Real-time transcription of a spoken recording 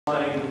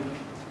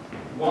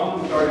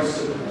one very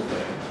simple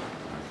thing.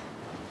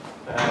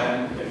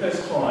 And if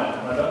there's time,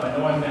 and I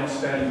know I'm now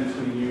standing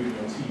between you and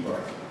your tea break,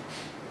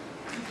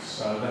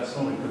 so that's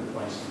not a good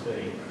place to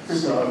be.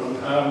 So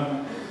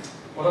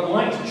what I'd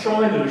like to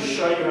try and do is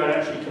show you how it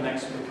actually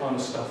connects with the kind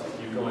of stuff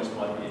that you guys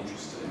might be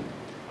interested in.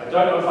 I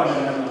don't know if I'm going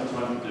to have enough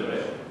time to do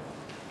it,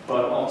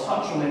 but I'll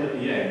touch on it at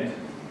the end,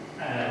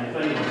 and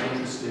if anyone's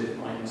interested,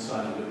 I can say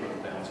a little bit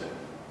about it.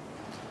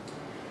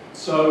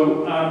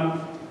 So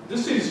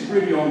this is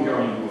really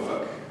ongoing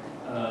work.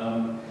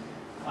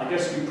 I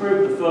guess we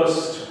proved the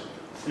first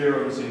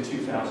theorems in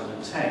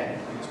 2010,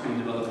 and it's been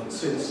developing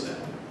since then.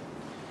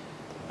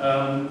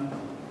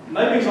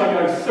 Maybe as I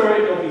go through it,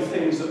 there'll be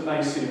things that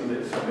may seem a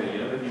bit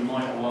familiar, that you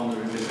might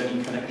wonder if there's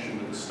any connection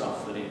with the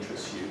stuff that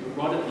interests you.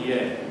 But right at the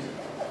end,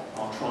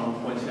 I'll try and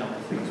point out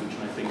the things which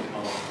I think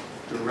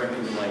are directly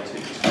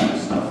related to the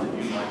stuff that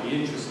you might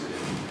be interested in.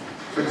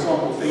 For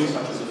example, things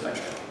such as effect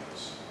elements.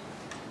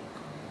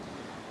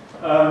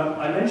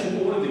 I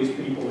mentioned all of these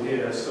people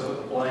here so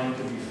that the blame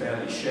can be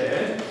fairly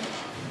shared.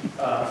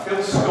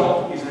 Phil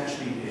Scott is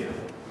actually here,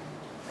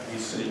 and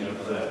he's sitting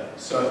over there.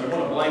 So if you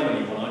want to blame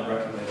anyone, I'd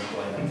recommend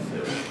blaming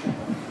Phil.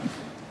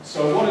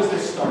 So what is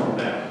this stuff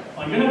about?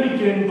 I'm going to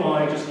begin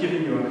by just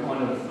giving you a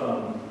kind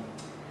of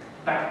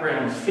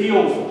background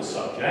feel for the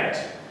subject,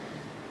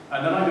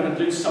 and then I'm going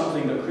to do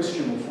something that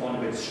Christian will find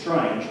a bit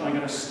strange. I'm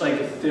going to state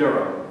a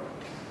theorem.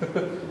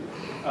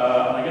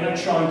 I'm going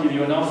to try and give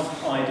you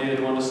enough idea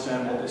to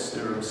understand what this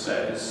theorem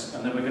says,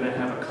 and then we're going to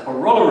have a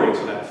corollary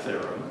to that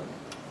theorem,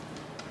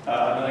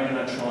 and then I'm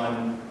going to try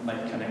and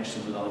make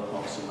connections with other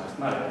parts of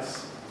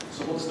mathematics.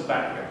 So what's the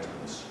background to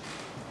this?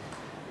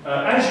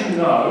 As you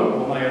know,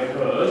 or may have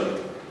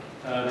heard,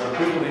 there are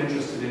people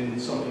interested in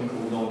something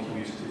called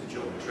non-commutative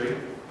geometry.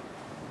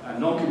 And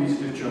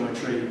non-commutative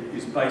geometry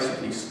is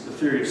basically the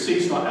theory of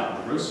C-star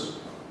algebras,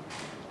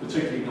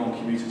 particularly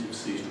non-commutative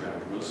C-star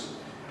algebras,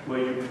 where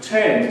you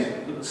pretend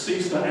that the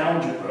C-star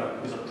algebra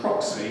is a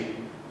proxy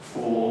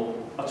for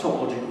a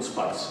topological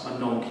space, a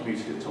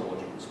non-commutative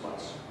topological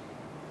space.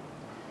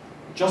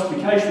 The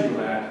justification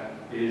for that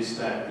is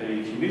that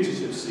the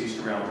commutative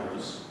C-star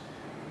algebras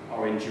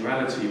are in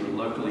duality with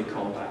locally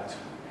compact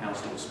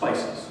Hausdorff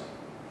spaces.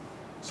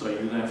 So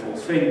you therefore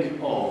think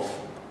of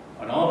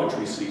an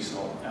arbitrary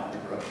C-star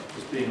algebra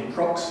as being a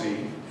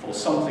proxy for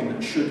something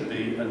that should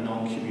be a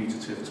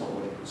non-commutative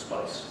topological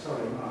space.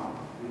 Sorry, Mark,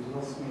 you've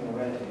lost me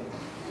already.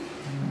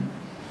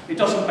 It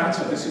doesn't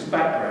matter, this is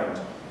background.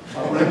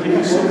 I want to give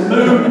you some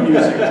mood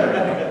music, Jamie.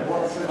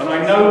 And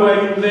I know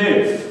where you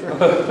live.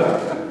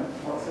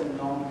 What's a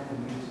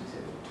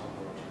non-commutative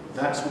topological?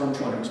 That's what I'm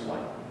trying to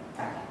explain.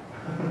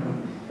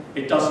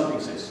 It doesn't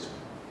exist.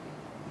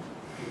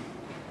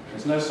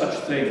 There's no such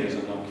thing as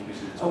a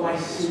non-commutative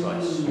topological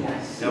space.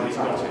 Yes. Now we've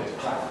got it.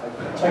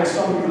 It takes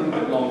some people a little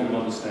bit longer to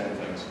understand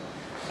things.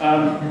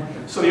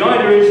 So the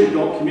idea is you've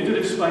got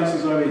commutative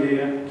spaces over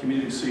here,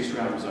 commutative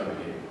C-star algebras over here.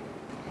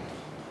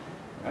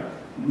 Okay.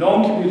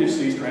 Non-commutative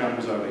C-star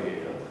algebras over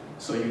here.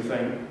 So you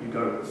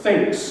go,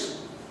 thinks,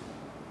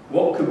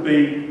 what could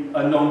be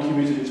a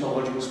non-commutative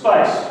topological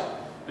space?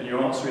 And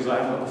your answer is, I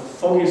haven't got the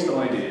foggiest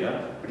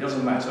idea, but it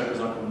doesn't matter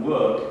because I can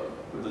work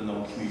with the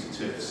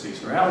non-commutative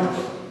C-star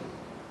algebra.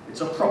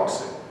 It's a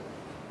proxy.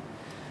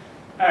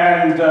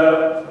 And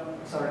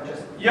sorry,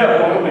 just yeah,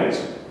 by all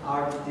means.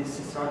 Are these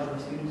C-star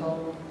algebras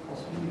unitable?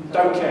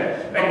 Don't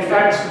care. In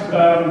fact,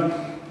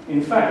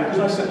 because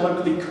I said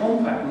locally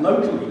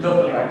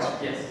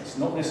compact, yes, it's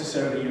not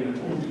necessarily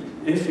unitary.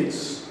 If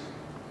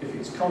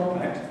it's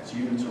compact, it's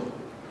unitary.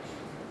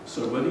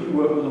 So whether you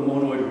work with a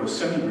monoid or a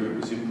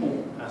semigroup is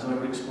important, as I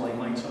will explain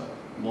later.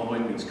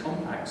 Monoid means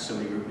compact,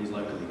 semigroup means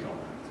locally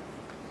compact.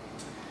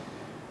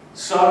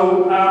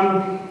 So,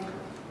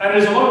 and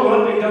there's a lot of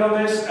work being done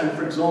on this, and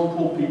for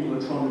example, people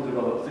are trying to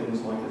develop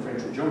things like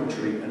differential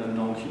geometry in a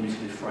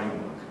non-commutative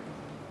framework.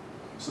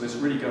 So this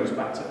really goes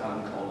back to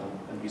Alan Collin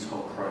and his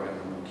whole program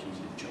of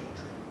non-commutative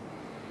geometry.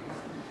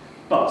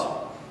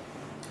 But,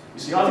 you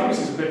see, I think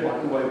this is a bit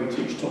like the way we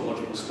teach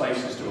topological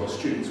spaces to our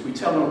students. We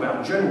tell them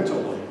about general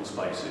topological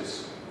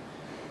spaces,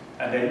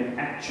 and then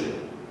actually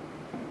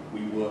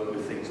we work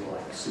with things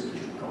like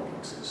simplicial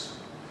complexes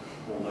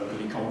or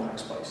locally compact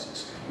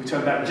spaces. We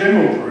tell about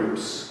general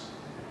groups,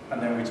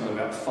 and then we tell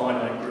about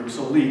finite groups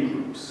or Lie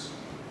groups.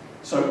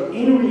 So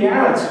in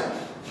reality,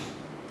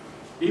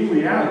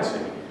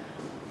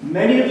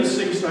 many of the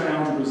C-star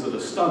algebras that are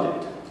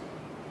studied,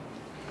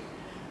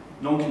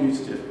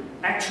 non-commutative,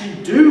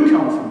 actually do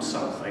come from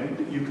something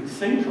that you could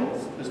think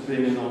of as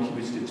being a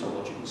non-commutative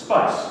topological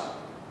space,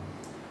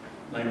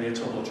 namely a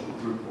topological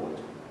groupoid.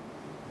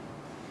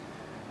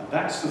 And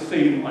that's the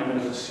theme I'm going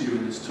to pursue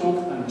in this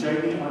talk, and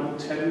Jamie, I will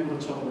tell you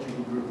what a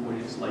topological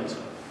groupoid is later.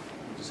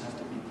 You just have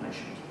to be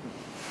patient.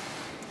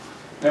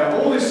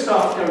 Now, all this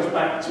stuff goes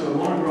back to a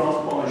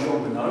monograph by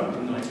Jean Renaud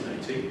in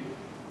 1980.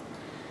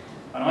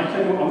 And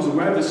I was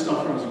aware of this stuff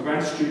when I was a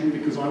grad student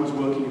because I was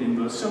working in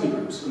inverse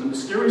semigroups. And the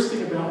mysterious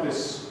thing about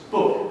this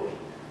book,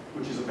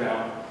 which is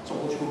about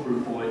topological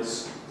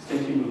groupoids,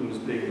 thinking of them as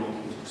being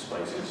non-commutative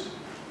spaces,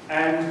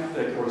 and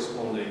their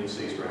corresponding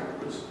C-star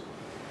algebras,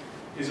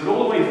 is that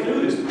all the way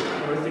through this book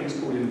there are things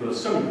called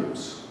inverse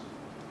semigroups,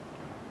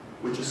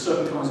 which are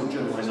certain kinds of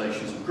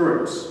generalizations of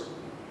groups.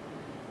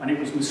 And it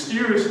was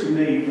mysterious to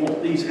me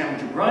what these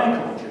algebraic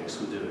objects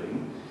were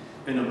doing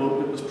in a book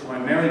that was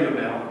primarily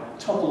about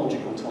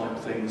topological type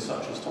things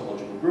such as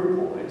topological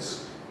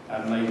groupoids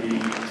and maybe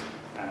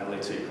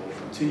analytic or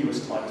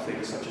continuous type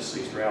things such as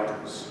C-star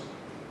algebras.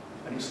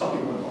 And it stuck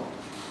in my mind.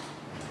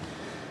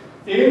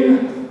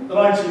 In the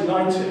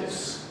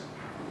 1990s,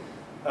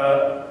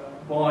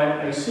 by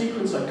a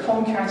sequence, a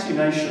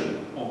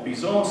concatenation of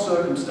bizarre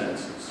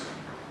circumstances,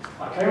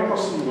 I came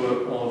across the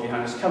work of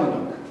Johannes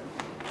Kallenbach.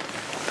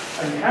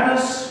 And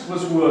Johannes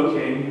was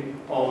working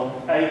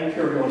on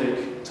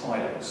aperiodic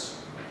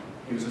tiles.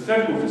 He was a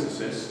theoretical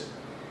physicist,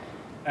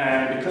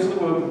 and because of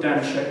the work of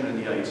Dan Sheckman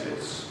in the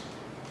 80s,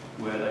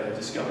 where they had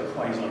discovered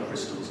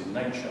quasi-crystals in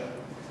nature,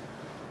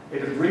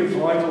 it had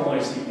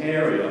revitalized the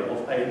area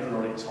of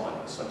aperiodic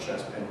tiles, such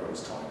as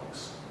Penrose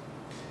tiles.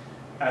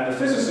 And the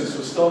physicists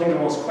were starting to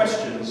ask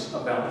questions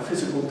about the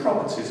physical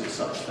properties of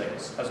such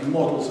things as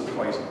models of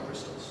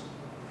quasi-crystals.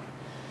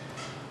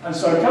 And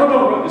so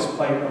Kallenbach wrote this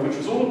paper, which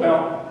was all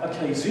about a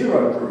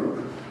K0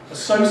 group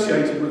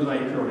associated with an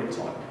aperiodic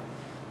type.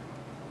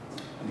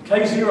 And the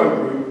K0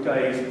 group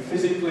gave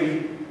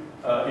physically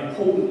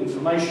important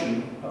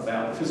information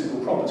about the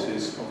physical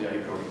properties of the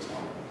aperiodic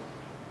type.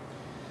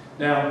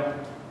 Now,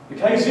 the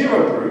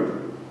K0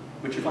 group,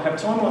 which if I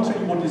have time I'll tell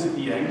you what it is at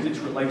the end, it's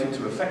related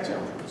to effect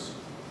algebras.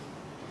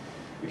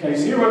 The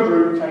K0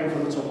 group came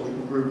from the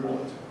topological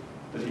groupoid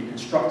that he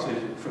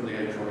constructed from the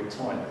aperiodic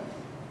type.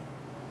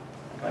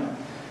 Okay?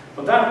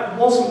 But that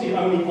wasn't the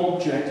only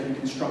object he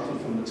constructed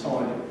from the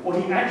tiling.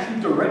 What he actually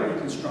directly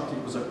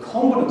constructed was a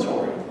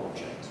combinatorial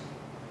object,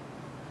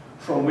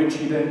 from which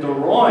he then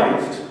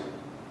derived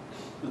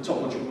the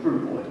topological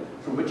groupoid,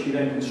 from which he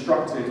then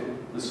constructed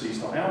the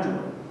C-star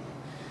algebra.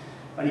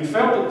 And he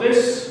felt that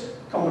this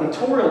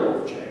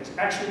combinatorial object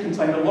actually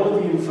contained a lot of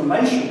the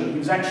information that he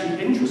was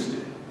actually interested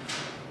in,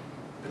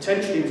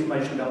 potentially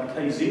information about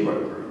the K0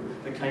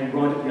 group that came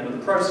right at the end of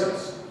the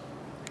process.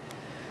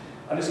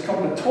 And this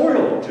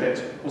combinatorial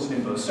object was an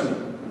inverse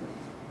semigroup.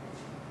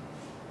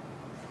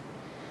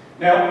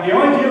 Now, the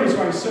idea is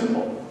very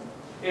simple.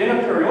 In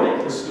a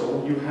periodic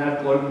crystal, you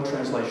have global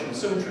translational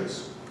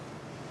symmetries.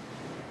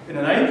 In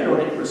an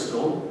aperiodic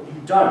crystal,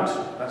 you don't.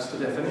 That's the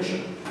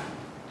definition.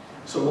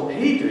 So what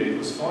he did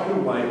was find a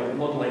way of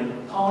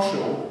modeling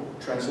partial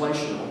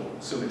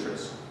translational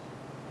symmetries.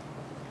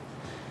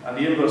 And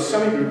the inverse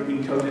semigroup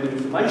encoded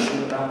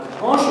information about the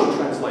partial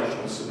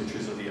translational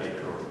symmetries of the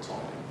aperiodic type.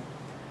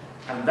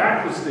 And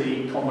that was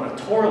the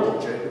combinatorial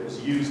object that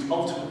was used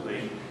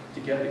ultimately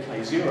to get the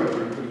K0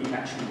 group that he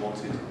actually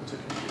wanted to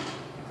compute.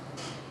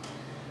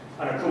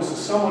 And of course, as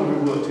someone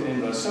who worked in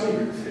inverse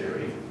semigroup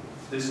theory,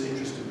 this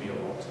interested me a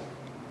lot.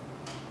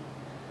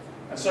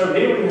 And so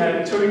here we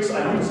had two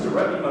examples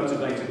directly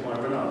motivated by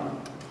Renaud.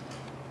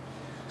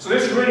 So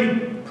this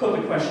really put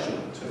the question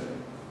to me.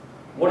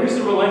 What is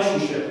the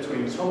relationship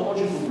between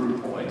topological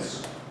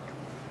groupoids,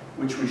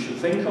 which we should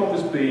think of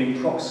as being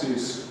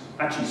proxies,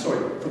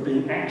 for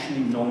being actually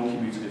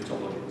non-commutative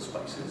topological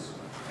spaces,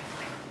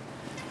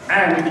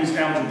 and these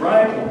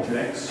algebraic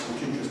objects,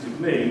 which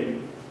interested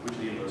me, which are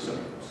the inverse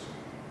semigroups.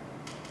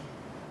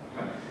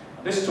 Okay.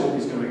 This talk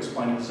is going to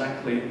explain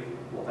exactly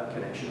what that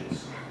connection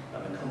is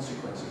and the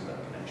consequences of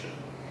that connection.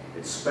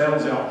 It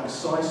spells out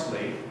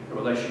precisely the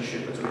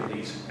relationship between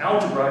these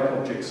algebraic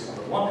objects on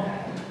the one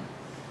hand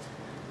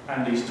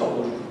and these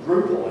topological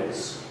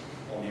groupoids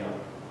on the other.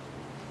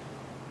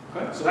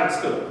 Okay? So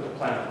that's the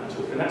plan of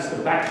the talk, and that's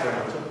the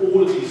background to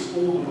all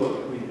the work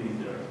that we've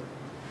been doing.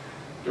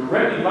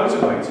 Directly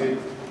motivated,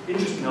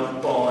 interesting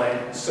enough,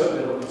 by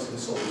certain elements in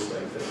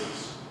solid-state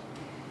physics.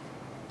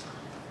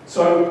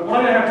 So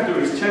what I have to do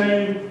is tell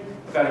you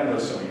about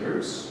inverse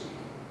semigroups.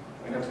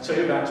 I'm going to tell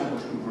you about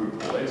topological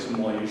groupoids and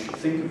why you should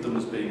think of them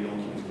as being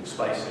non-commutative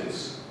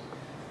spaces.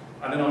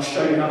 And then I'll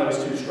show you how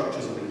those two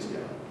structures are linked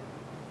together.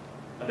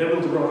 And then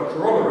we'll derive a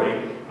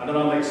corollary, and then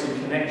I'll make some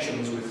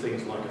connections with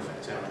things like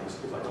effect algebras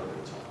if I don't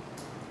have time.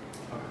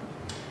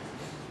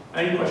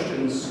 Okay. Any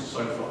questions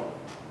so far?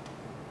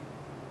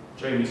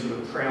 Jamie's sort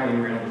of prowling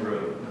around the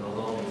room in an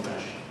alarming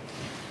fashion.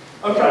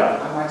 Okay.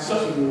 I might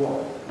see you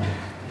all.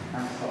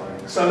 I'm sorry.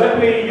 So let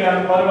me,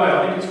 by the way,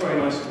 I think it's very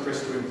nice of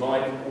Chris to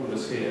invite all of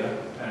us here,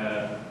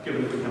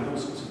 given that we have all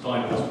sorts of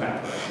diverse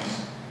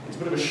backgrounds. It's a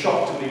bit of a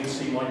shock to me to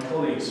see my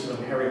colleagues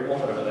from Harry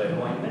Potter over there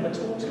who I never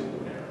talk to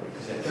ordinarily,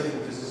 because they're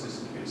theoretical physicists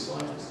and computer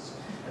scientists.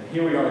 And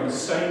here we are in the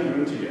same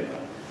room together,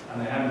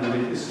 and they haven't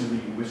really listened to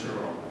me witter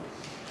on.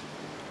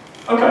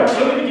 Okay,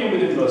 so let me begin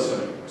with inverse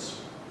semigroups.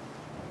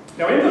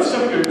 Now, inverse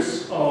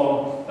semigroups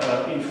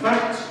are, in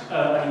fact,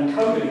 an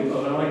encoding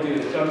of an idea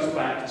that goes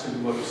back to the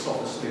work of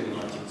sophistry in the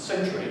 19th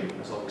century,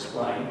 as I'll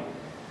explain.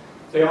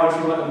 They are,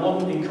 if you like, a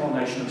modern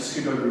incarnation of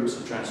pseudogroups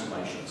of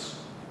transformations.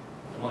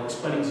 And I'll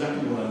explain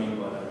exactly what I mean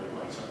by that a bit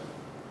later.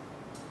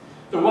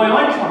 The way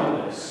I come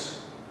at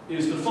this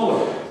is the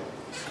following,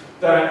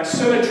 that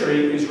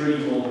symmetry is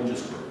really more than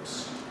just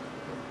groups.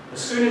 As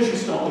soon as you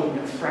start looking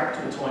at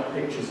fractal type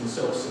pictures and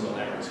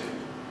self-similarity,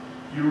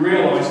 you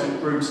realise that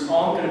groups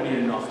aren't going to be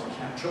enough to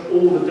capture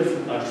all the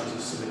different notions of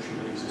symmetry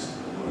that exist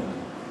in the world.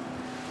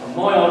 And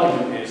my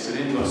argument is that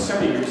inverse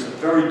semigroups are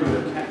very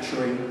good at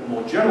capturing a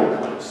more general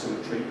kind of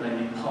symmetry,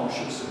 namely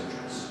partial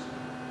symmetries.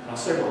 And I'll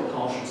say what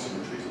partial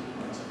symmetries are.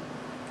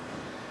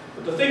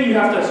 But the thing you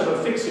have to sort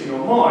of fix in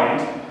your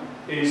mind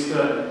is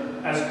that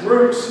as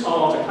groups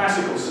are to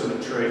classical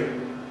symmetry,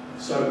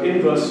 so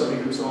inverse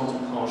semigroups are to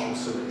partial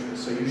symmetry.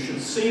 So you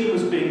should see them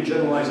as being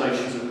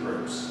generalizations of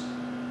groups.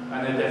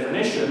 And their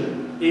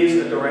definition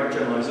is a direct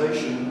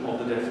generalization of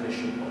the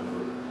definition of a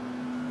group.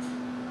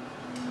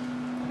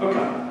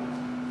 Okay,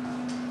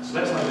 so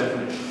that's my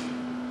definition.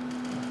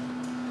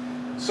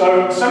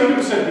 So semigroup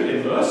is said to be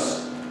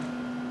inverse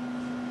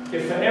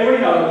if for every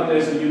element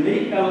there's a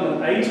unique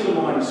element a to the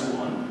minus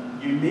 1,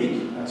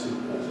 unique, that's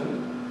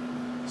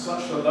important,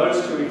 such that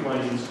those two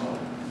equations hold.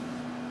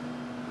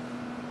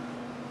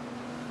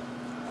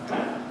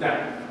 Okay,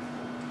 now,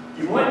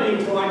 you might be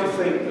inclined to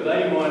think that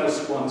a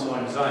minus 1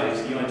 times a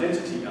is the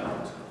identity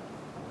element.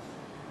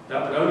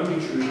 That would only be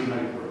true in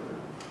a group.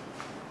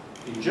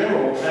 In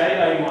general,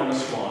 a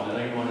minus 1 and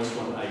a minus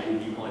 1a will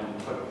be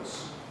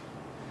idempotents.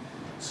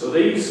 So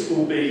these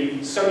will be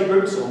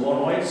semigroups or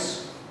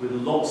monoids with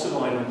lots of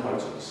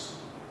idempotents.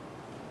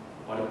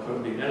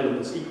 Idempotent being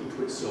elements equal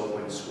to itself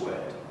when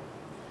squared.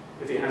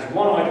 If it has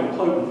one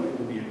idempotent, it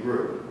will be a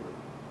group.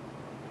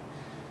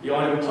 The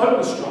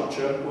idempotent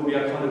structure will be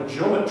a kind of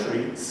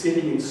geometry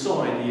sitting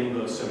inside the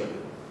inverse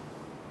semigroup.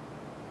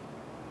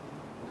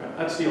 Okay,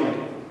 that's the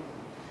idea.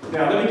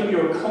 Now, let me give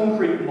you a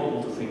concrete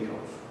model to think of.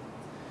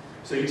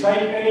 So you take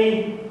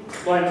any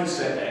binary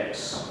set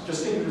X,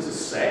 just think of it as a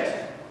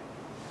set,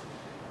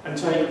 and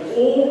take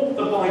all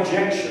the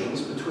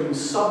bijections between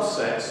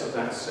subsets of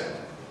that set.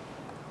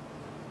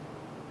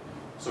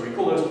 So we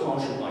call those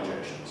partial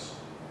bijections.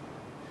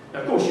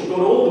 Now, of course, you've got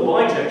all the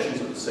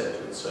bijections of the set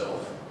to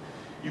itself.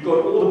 You've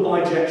got all the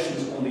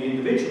bijections on the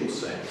individual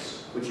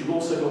sets, but you've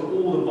also got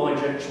all the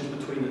bijections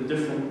between the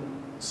different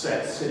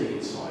sets sitting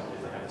inside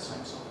if they have the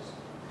same size.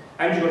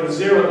 And you've got a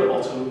 0 at the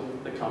bottom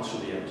that comes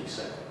from the empty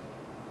set.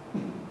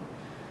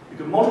 You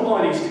can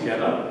multiply these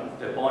together,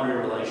 they're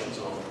binary relations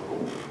after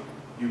all.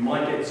 You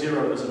might get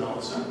 0 as an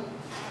answer,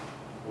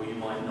 or you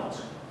might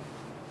not.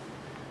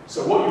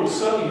 So what you will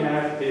certainly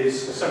have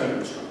is a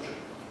semigroup structure.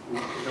 In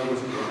other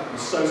words, you have an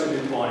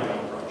associative binding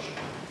operation.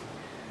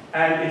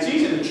 And it's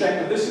easy to check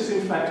that this is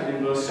in fact an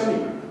inverse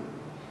semigroup.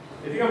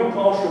 If you have a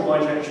partial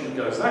bijection that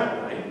goes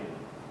that way,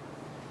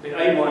 the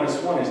a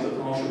minus 1 is the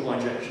partial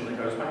bijection that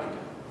goes back again.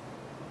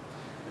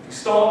 If you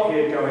start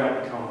here, go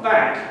out and come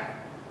back,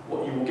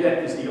 what you will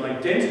get is the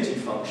identity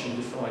function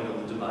defined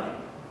on the domain.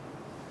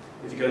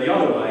 If you go the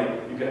other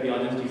way, you get the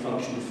identity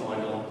function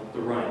defined on the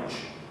range.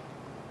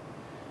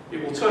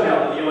 It will turn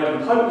out that the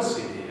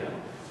idempotency here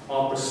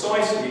are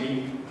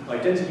precisely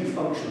identity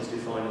functions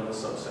defined on the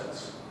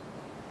subsets.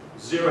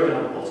 0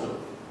 down the bottom,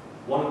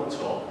 1 at the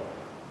top,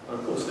 and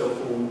of course they'll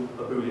form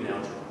a Boolean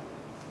algebra.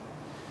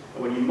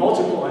 And when you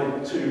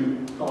multiply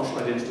two partial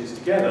identities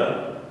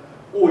together,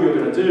 all you're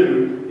going to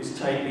do is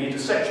take the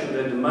intersection of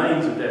their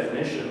domains of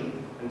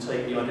definition and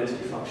take the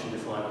identity function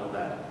defined on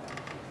that.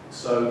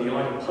 So the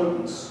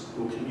idempotents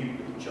will commute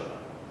with each other.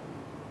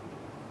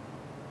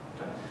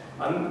 Okay.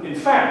 And in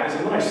fact,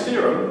 there's a nice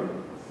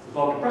theorem, the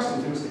Barker-Preston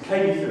theorem, it's the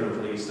Cayley theorem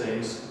for these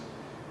things,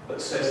 that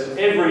says that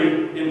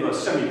every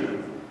inverse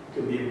semigroup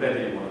can be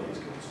embedded in one of these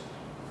groups.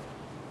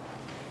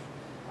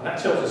 And that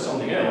tells us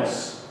something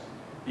else.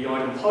 The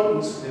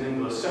idempotents in an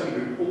inverse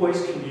semigroup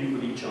always commute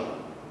with each other.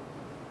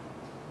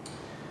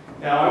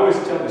 Now, I always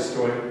tell this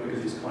story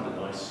because it's kind of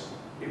nice.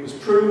 It was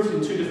proved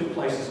in two different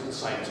places at the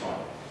same time.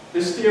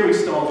 This theory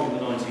started in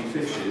the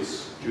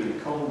 1950s during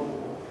the Cold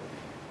War,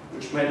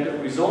 which meant that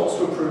results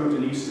were proved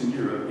in Eastern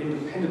Europe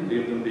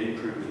independently of them being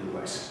proved in the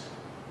West,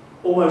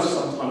 almost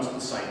sometimes at the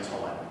same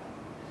time.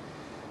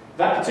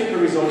 That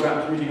particular result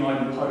about commuting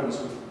idempotents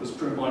was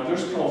proved by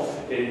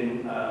Glushkov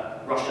in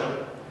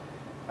Russia,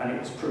 and it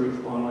was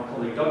proved by my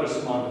colleague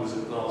Douglas Munn, who was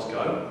at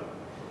Glasgow,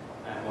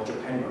 and Roger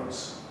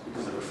Penrose,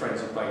 because they were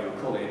friends at Balliol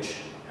College,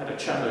 had a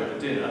chat over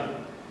dinner.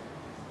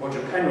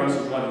 Roger Penrose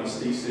was writing his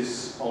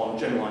thesis on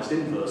generalised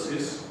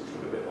inverses, which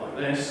look a bit like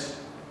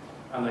this,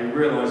 and they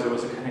realised there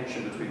was a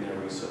connection between their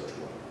research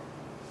work.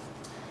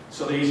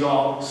 So these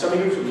are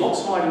semigroups with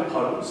lots of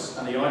idempotents,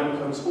 and the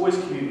idempotents always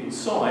commute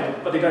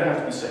inside, but they don't have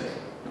to be central.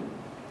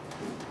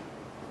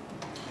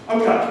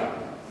 Okay.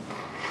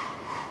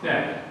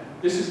 Now,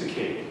 this is the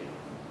key.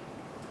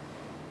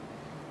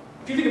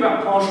 If you think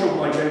about partial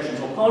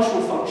bijections or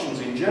partial functions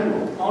in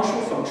general,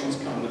 partial functions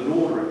come with an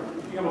ordering.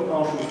 If you have a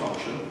partial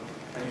function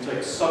and you take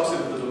a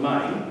subset of the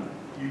domain,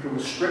 you can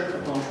restrict the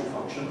partial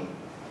function,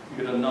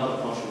 you get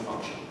another partial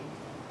function.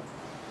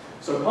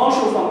 So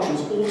partial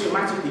functions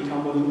automatically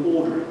come with an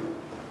ordering.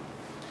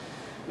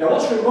 Now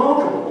what's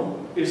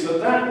remarkable is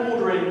that that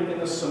ordering in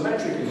the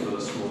symmetric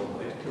inverse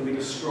monoid can be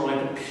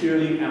described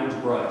purely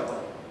algebraically.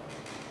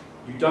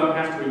 You don't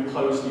have to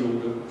impose the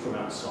order from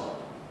outside.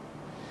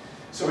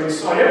 So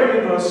inside every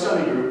inverse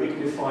semigroup, we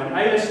can define A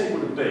less than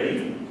equal to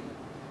B.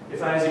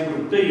 If A is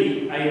equal to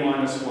B, A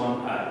minus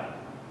 1A.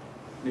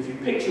 And if you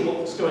picture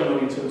what's going on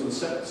in terms of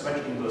the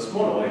symmetric inverse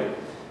monoid,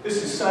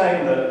 this is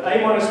saying that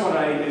A minus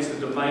 1A is the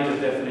domain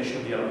of definition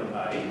of the element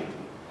A.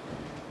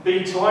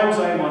 B times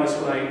A minus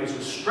 1A is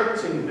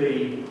restricting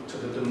B to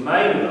the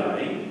domain of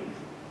A,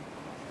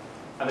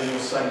 and then you're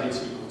saying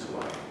it's equal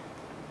to A.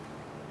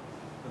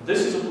 And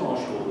this is a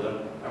partial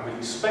order, and with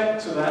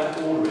respect to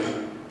that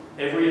ordering,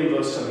 every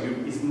inverse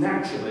semigroup is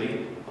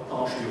naturally a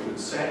partially ordered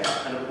set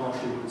and a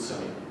partially ordered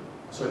semigroup.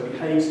 So it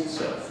behaves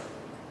itself.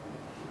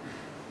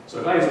 So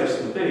if A is less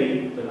than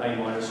B, then A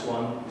minus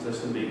 1 is less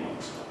than B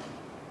minus 1.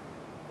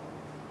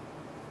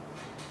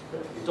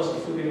 It doesn't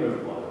flip it over,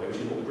 by the way, which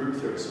is what the group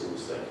theorists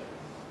always think.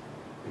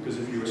 Because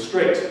if you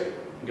restrict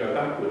and go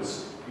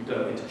backwards, you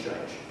don't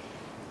interchange.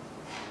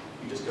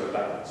 You just go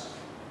backwards.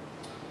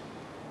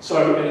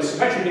 So in a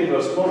symmetric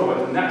inverse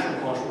monoid, the natural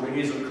partial ordering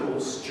is, of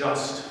course,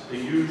 just the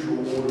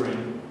usual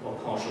ordering of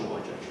partial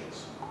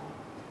bijections.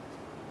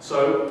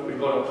 So we've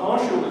got a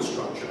partial ordered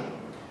structure.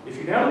 If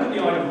you now look at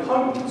the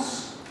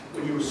idempotents,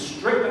 when you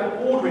restrict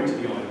that ordering to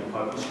the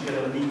idempotents, you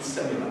get a neat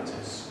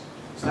semilattice.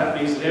 So that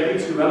means that every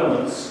two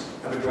elements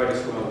have a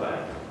greatest well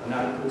bang. And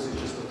that, of course, is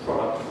just the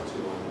product of the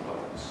two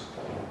idempotents.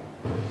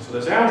 So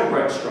there's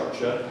algebraic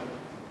structure,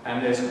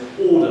 and there's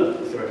order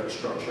theoretic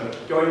structure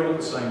going on at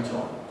the same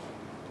time.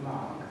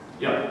 Mark?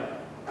 Yeah.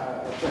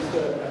 Just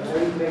a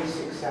very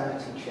basic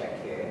sanity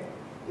check here.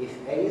 If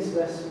A is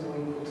less than or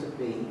equal to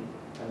B,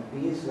 and B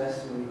is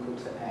less than or equal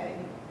to A,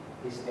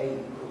 is A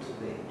equal to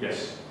B?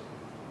 Yes.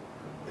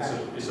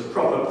 It's a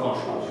proper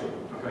partial order,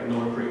 okay,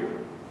 not a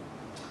pre-order.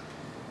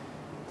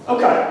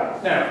 Okay,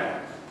 now,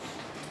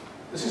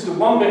 this is the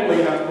one bit where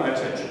you have to pay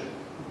attention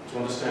to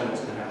understand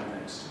what's going to happen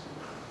next.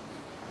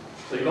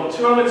 So you've got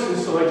two elements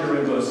inside your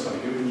inverse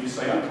semigroup, and you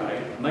say,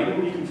 okay, maybe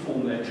we can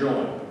form their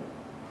join.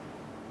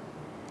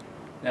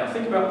 Now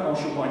think about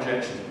partial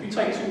bijections. If you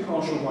take two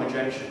partial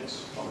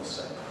bijections on a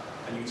set,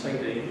 and you take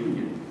their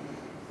union,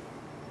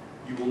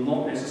 you will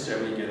not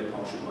necessarily get a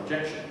partial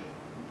bijection.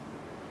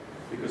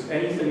 Because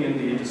anything in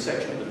the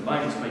intersection of the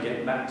domains may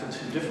get mapped to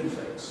two different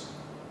things.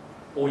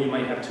 Or you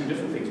may have two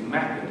different things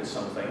mapped into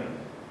something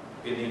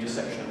in the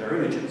intersection of their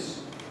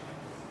images.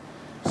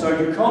 So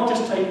you can't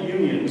just take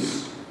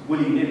unions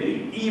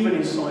willy-nilly, even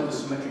inside the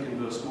symmetric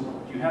inverse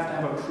model. You have to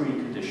have a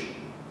precondition.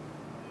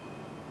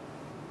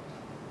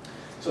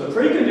 So the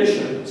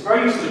precondition, it's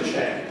very easy to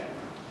check,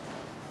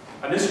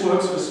 and this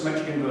works for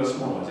symmetric inverse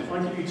monoids. If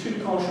I give you two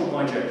partial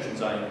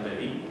bijections A and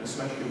B in a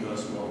symmetric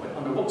inverse monoid,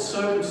 under what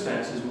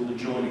circumstances will the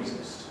join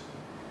exist?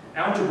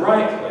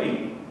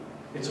 Algebraically,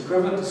 it's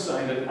equivalent to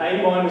saying that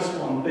A minus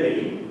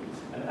 1B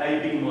and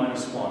AB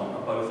minus 1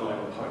 are both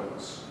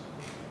idempotents.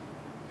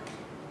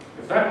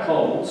 If that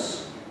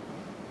holds,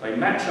 they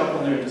match up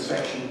on their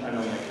intersection and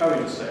on their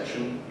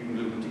co-intersection, you can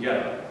glue them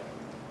together.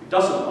 If it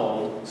doesn't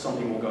hold,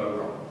 something will go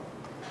wrong,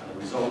 and the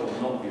result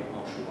will not be a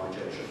partial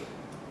bijection.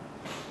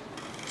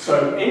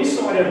 So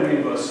inside every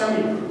inverse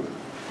semigroup,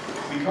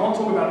 we can't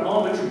talk about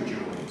arbitrary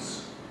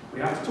joins. We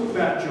have to talk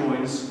about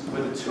joins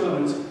where the two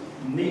elements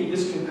meet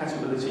this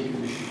compatibility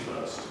condition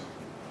first.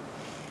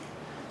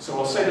 So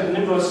I'll say that an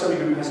inverse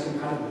semigroup has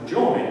compatible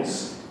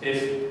joins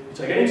if you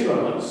take any two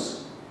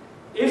elements.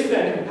 If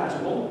they're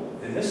compatible,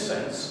 in this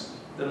sense,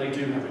 then they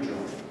do have a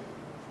join.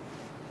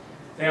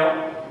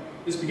 Now,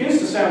 this begins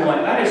to sound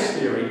like lattice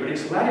theory, but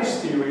it's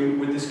lattice theory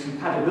with this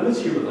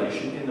compatibility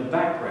relation in the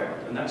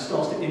background, and that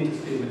starts to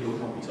interfere with your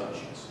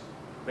computations.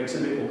 Makes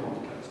it a bit more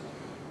complicated.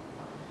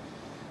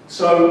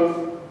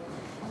 So,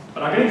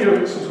 and I'm going to give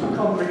you some sort of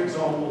concrete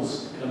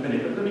examples in a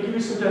minute, but let me give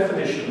you some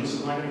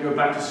definitions, and I'm going to go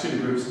back to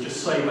pseudogroups and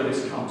just say where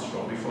this comes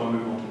from before I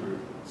move on to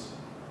groupoids.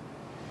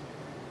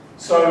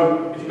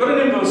 So, if you've got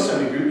an inverse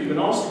semigroup, you can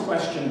ask the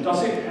question,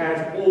 does it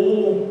have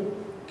all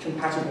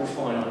compatible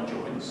finite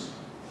joins?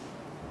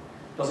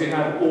 Does it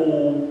have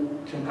all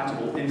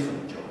compatible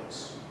infinite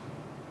joins?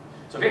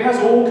 So if it has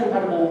all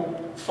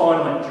compatible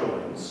finite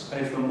joins,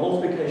 and if the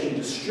multiplication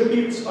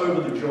distributes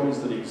over the joins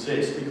that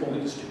exist, we call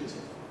it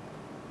distributive.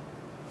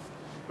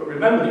 But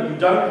remember that you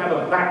don't have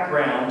a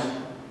background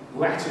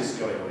lattice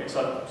going on. It's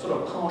a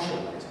sort of partial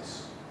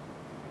lattice.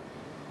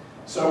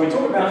 So we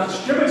talk about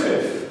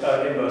distributive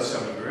inverse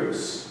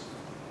semigroups.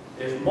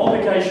 If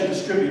multiplication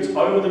distributes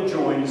over the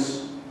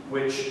joins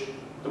which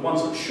the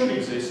ones that should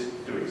exist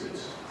do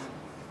exist.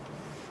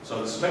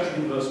 So the symmetric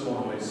inverse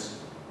monoids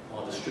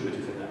are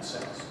distributive in that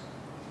sense.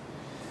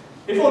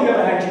 If, on the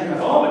other hand, you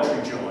have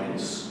arbitrary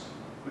joins,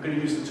 we're going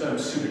to use the term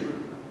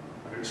pseudogroup.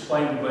 I'm going to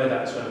explain where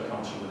that term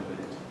comes from in a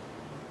minute.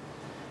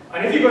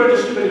 And if you've got a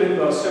distributive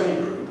inverse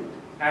semigroup,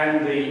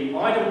 and the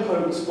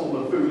idempotents form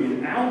a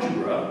Boolean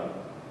algebra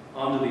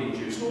under the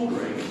induced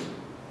ordering,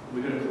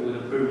 we're going to call it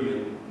a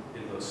Boolean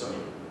inverse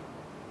semigroup.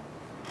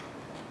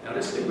 Now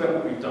let's think about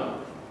what we've done.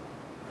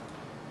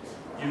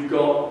 You've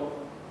got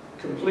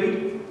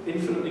complete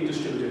infinitely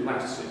distributive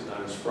lattices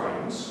known as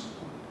frames,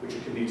 which are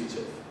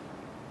commutative.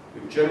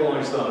 We've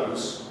generalized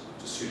those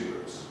to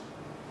pseudogroups.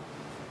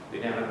 They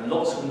now have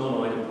lots of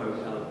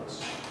non-idempotent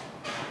elements.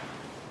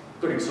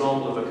 A good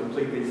example of a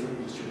completely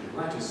infinitely distributed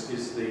lattice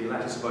is the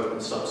lattice of open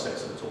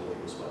subsets of a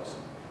topological space.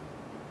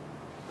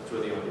 That's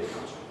where the idea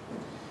comes from.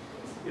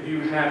 If you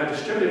have a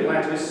distributed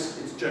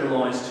lattice, it's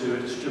generalized to a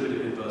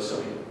distributive inverse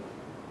semigroup.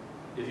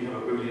 If you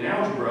have a Boolean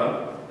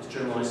algebra, it's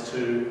generalized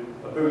to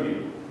a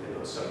Boolean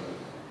inverse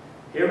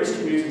semigroup. Here is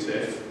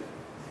commutative,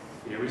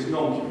 here is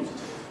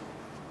non-commutative.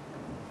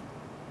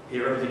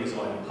 Here everything is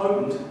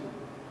idempotent,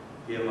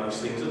 here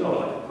most things are not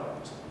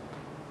idempotent.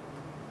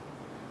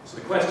 So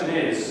the question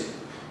is,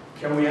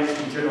 can we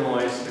actually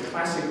generalize the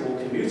classical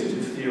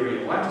commutative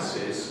theory of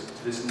lattices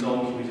to this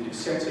non-commutative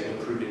setting and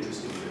prove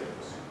interesting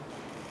theorems?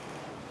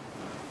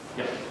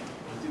 Yeah?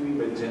 What do you mean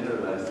by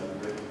generalized?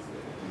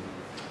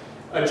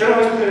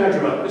 Generalized Boolean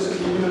algebra, this is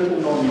the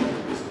numerical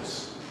non-numerical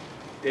business.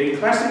 In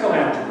classical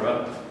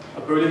algebra,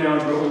 a Boolean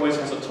algebra always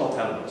has a top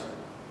element.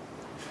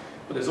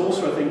 But there's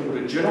also a thing called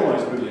a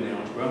generalized Boolean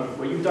algebra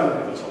where you don't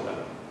have a top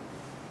element.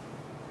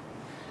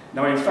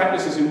 Now, in fact,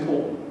 this is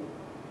important.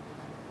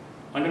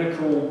 I'm going to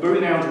call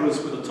Boolean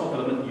algebras with a top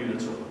element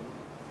unital.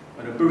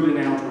 And a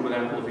Boolean algebra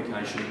without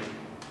qualification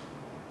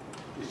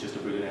is just a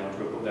Boolean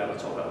algebra without a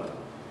top element.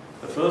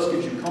 The first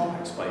gives you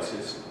compact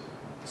spaces,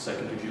 the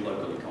second gives you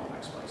locally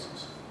compact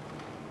spaces.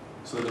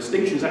 So the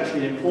distinction is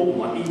actually an important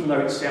one, even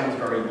though it sounds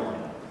very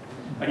minor.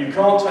 And you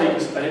can't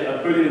take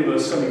a Boolean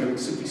inverse semigroup and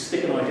simply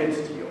stick an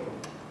identity on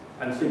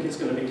and think it's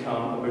going to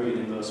become a Boolean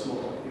inverse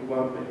model. It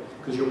won't be,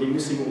 because you'll be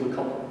missing all the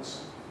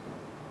complements.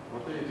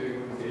 What are you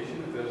doing with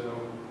computation if there's no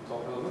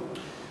top element?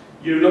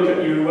 You look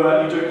at you do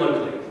it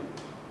locally.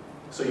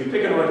 So you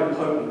pick an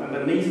idempotent, and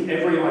beneath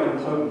every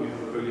idempotent you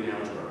have a Boolean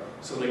algebra.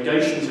 So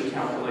negations are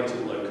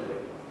calculated locally.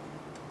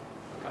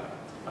 Okay.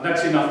 And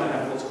that's enough to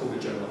have what's called a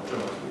generalized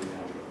Boolean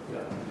algebra.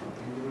 Yeah.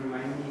 Can you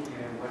remind me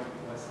what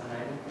was an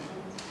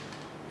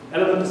idempotent?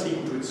 Element is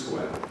equal to its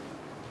square.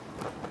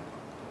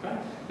 Okay.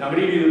 Now I'm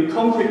going to give you a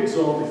concrete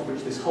example of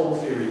which this whole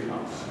theory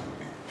comes.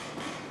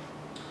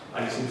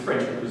 And it's in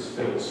French because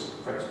Phil's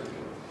French speaker.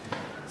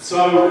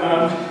 So,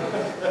 half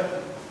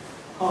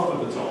of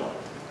the time.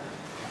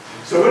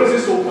 So where does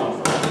this all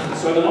come from?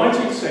 So in the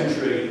 19th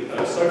century,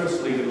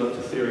 Sophus Lee developed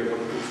a theory of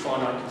what he called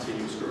finite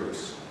continuous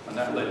groups, and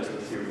that led to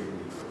the theory of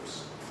union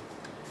groups.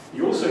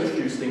 He also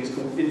introduced things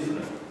called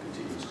infinite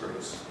continuous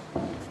groups.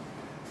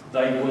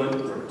 They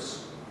weren't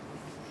groups.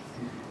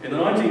 In the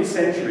 19th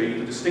century,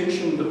 the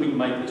distinction that we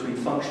make between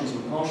functions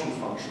and partial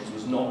functions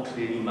was not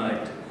clearly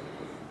made.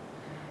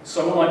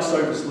 Someone like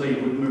Sophus Lee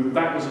would move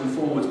backwards and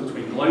forwards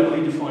between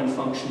globally defined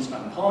functions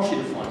and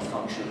partially defined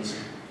functions,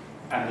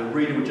 and the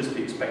reader would just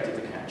be expected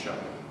to catch up.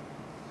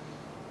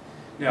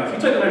 Now, if you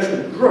take the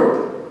notion of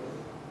group,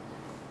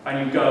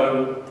 and you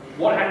go,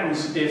 what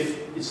happens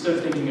if, instead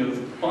of thinking of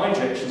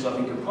bijections, I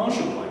think of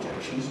partial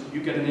bijections,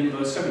 you get an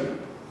inverse semigroup.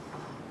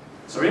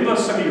 So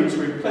inverse semigroups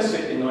were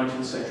implicit in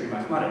 19th century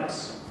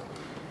mathematics.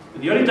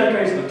 In the early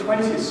decades of the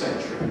 20th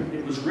century,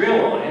 it was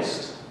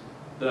realized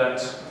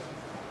that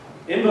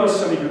inverse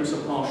semigroups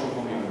are partial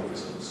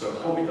homeomorphisms, so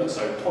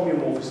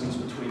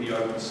homeomorphisms between the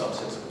open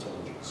subsets of a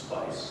topological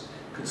space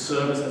could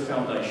serve as the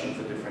foundation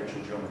for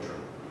differential geometry.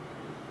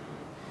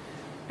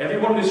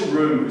 Everyone in this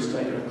room who's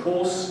taken a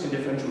course in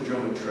differential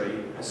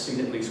geometry has seen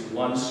at least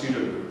one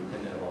pseudogroup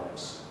in their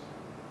lives.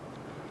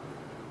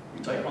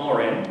 You take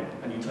Rn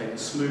and you take the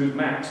smooth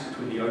maps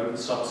between the open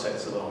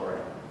subsets of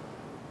Rn.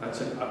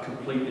 That's a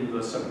complete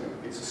inverse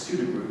semigroup. It's a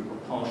pseudogroup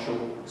of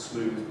partial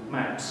smooth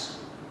maps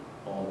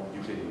on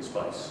Euclidean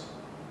space.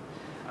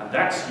 And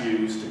that's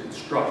used to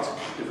construct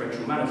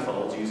differential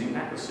manifolds using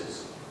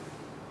atlases.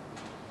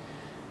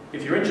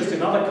 If you're interested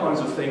in other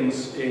kinds of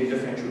things in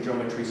differential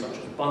geometry, such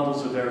as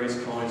bundles of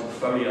various kinds of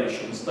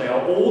foliations, they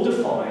are all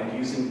defined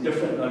using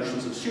different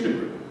notions of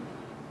pseudogroup.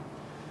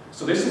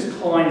 So this is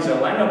Klein's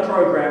Erlanger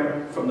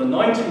program from the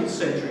 19th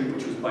century,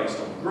 which was based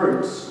on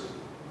groups,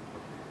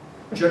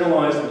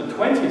 generalized in the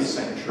 20th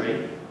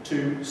century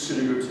to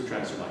pseudogroups of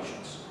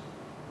transformations.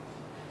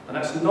 And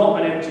that's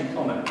not an empty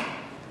comment.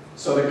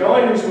 So the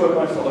guy whose work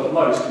I followed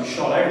most was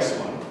Charles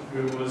Eggersmann,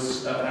 who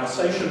was an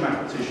Alsatian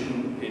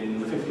mathematician in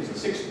the 50s and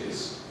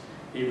 60s.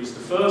 He was the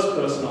first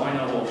person I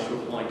know of to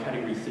apply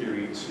category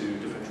theory to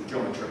differential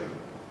geometry.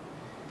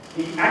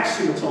 He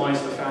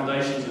axiomatized the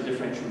foundations of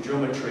differential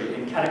geometry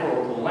in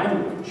categorical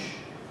language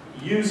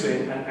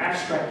using an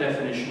abstract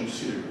definition of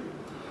pseudogroup.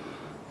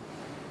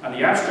 And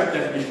the abstract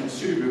definition of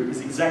pseudogroup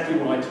is exactly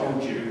what I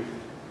told you,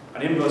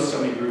 an inverse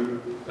semigroup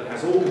that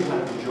has all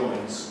compatible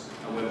joins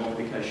and where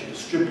multiplication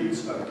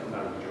distributes over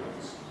compatible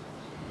joins.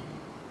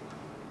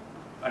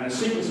 And in a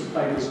sequence of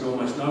papers that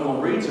almost no one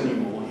reads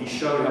anymore, he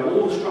showed how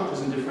all the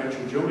structures in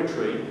differential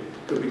geometry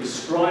could be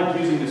described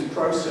using this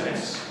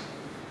process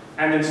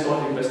and then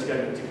started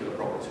investigating particular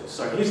properties.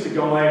 So here's the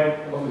guy,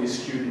 along with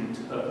his student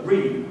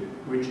Reed,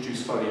 who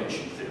introduced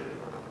foliation theory.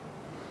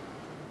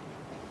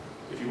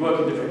 If you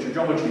work in differential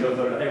geometry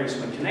over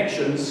Eggersmann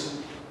connections,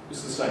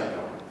 it's the same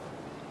guy.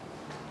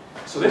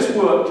 So this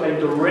work came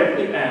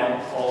directly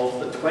out of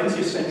the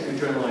 20th century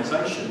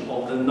generalization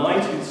of the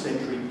 19th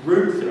century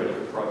group theoretic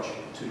approach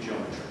to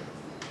geometry.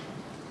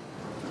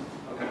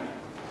 Okay.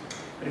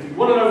 And if you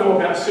want to know more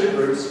about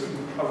pseudogroups,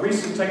 a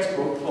recent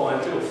textbook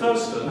by Jill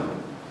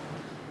Thurston,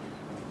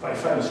 very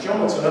famous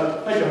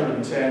geometer, page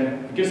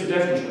 110. He gives the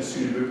definition of a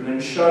pseudogroup and then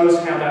shows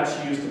how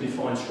that's used to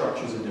define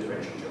structures in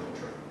differential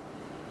geometry.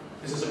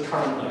 This is a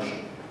current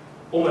notion.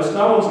 Almost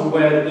no one's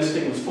aware that this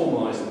thing was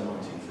formalised in the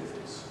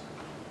 1950s.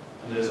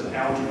 And there's an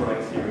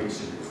algebraic theory of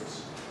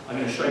pseudogroups. I'm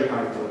going to show you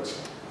how it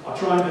works. I'll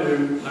try and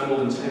do no more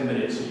than 10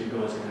 minutes so you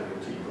guys can have your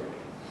tea break.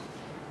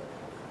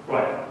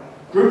 Right.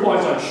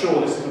 Groupoids, I'm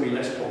sure this is going to be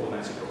less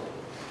problematic.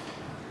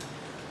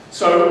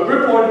 So a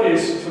groupoid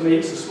is, for me,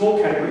 it's a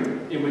small category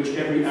in which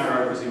every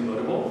arrow is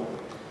invertible.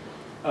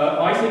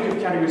 I think of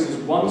categories as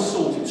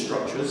one-sorted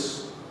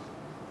structures,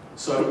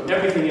 so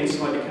everything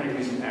inside the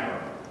category is an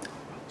arrow.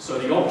 So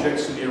the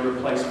objects can be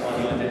replaced by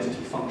the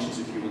identity functions,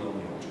 if you will, on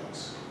the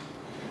objects.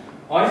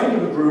 I think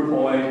of a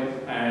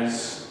groupoid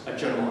as a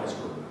generalized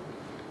group,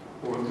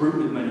 or a group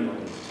with many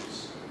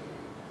identities.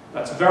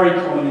 That's very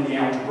common in the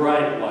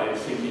algebraic way of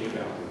thinking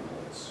about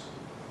groupoids.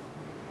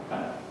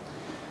 Okay?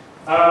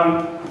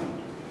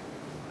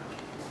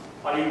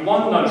 I need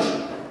one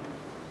notion.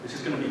 This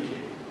is going to be key.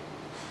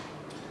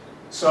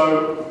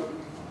 So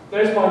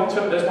there's my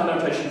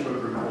notation for a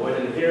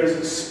groupoid, and here is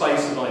a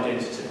space of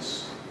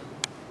identities.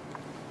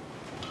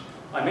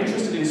 I'm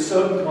interested in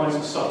certain kinds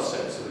of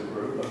subsets of a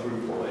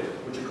groupoid,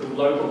 which are called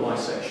local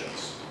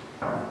bisections.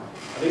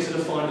 And these are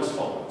defined as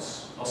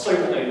follows. I'll say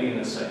what they mean in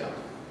a second.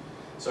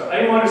 So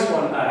A minus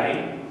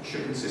 1A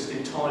should consist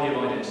entirely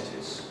of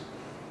identities.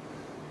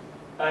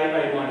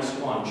 A minus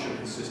 1 should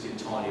consist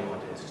entirely of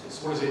identities.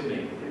 What does it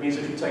mean? It means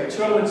if you take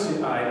two elements in A,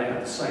 they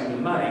have the same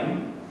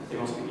domain, they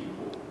must be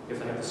equal. If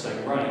they have the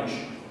same range,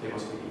 they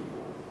must be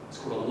equal. It's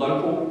called a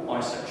local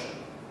bisection.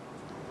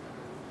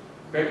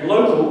 Okay,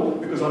 local,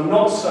 because I'm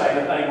not saying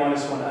that A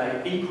minus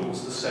 1A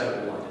equals the set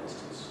of all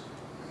identities.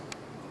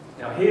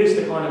 Now here's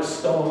the kind of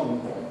starting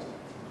point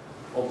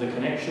of the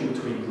connection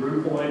between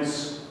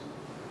groupoids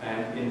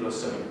and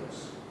inverse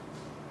semigroups.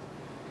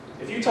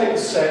 If you take the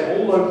set of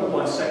all local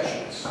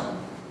bisections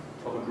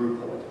of a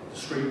groupoid, a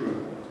discrete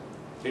groupoid,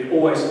 it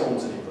always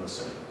forms an inverse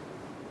semigroup.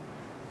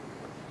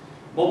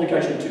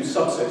 Multiplication of two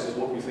subsets is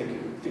what we think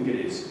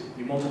it is.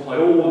 You multiply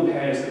all the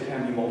pairs that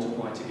can be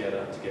multiplied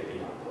together to get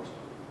the output.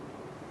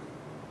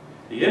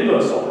 The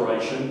inverse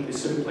operation is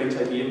simply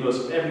take the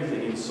inverse of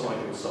everything inside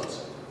your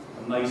subset.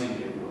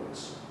 Amazingly it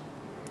works.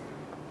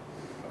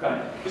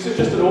 Okay? This is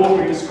just an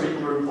ordinary discrete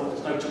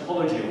groupoid. There's no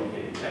topology on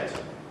here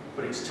yet,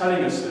 but it's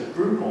telling us that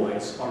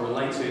groupoids are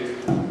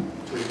related to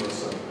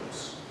inverse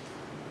semigroups.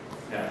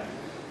 Now,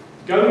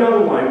 go the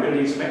other way, we're going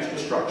to need some extra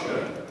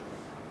structure.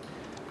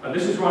 And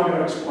this is where I'm going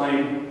to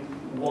explain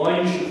why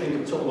you should think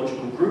of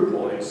topological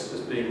groupoids as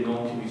being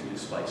non-commutative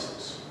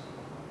spaces.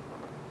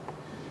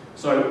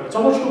 So, a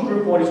topological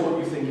groupoid is what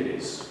you think it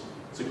is.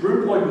 It's a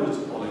groupoid with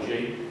a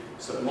topology,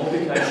 so that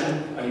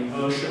multiplication and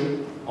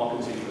inversion are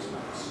continuous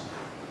maps.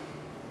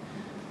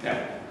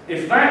 Now,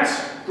 if that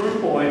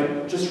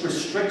groupoid just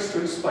restricts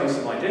to its space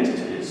of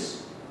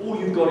identities, all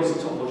you've got is a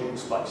topological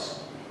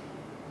space.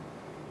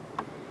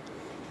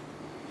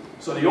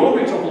 So the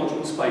ordinary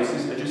topological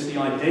spaces are just the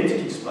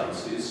identity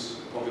spaces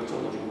of your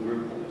topological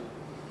groupoid.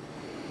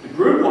 The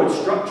groupoid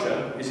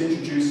structure is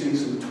introducing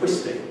some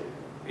twisting.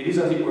 It is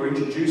as if we're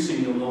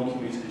introducing your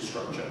non-commutative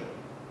structure.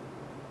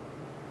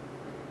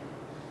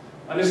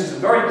 And this is a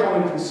very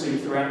common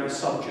conceit throughout the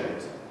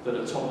subject, that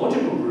a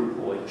topological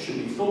groupoid should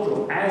be thought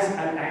of as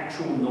an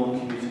actual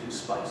non-commutative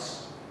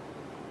space.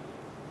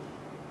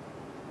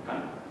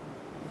 Okay?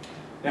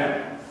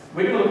 Now,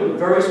 we're going to look at a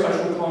very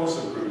special class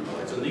of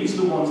groupoids, and these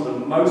are the ones that are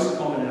most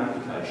common in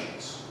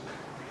applications.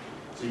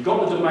 So you've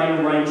got the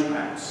domain range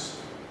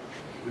maps.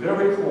 We're going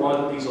to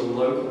require that these are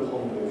local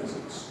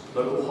homomorphisms,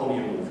 local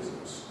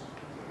homeomorphisms.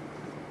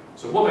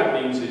 So what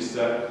that means is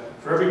that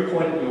for every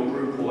point in your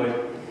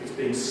groupoid, it's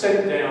being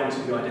sent down to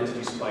the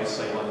identity space,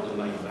 say like the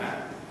domain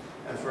map.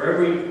 And for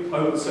every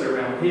open set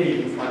around here,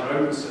 you can find an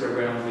open set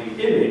around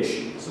the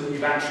image, so that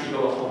you've actually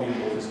got a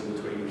homeomorphism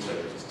between the two.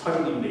 It's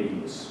totally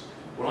meaningless.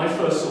 When I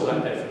first saw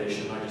that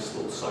definition, I just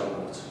thought, so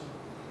what?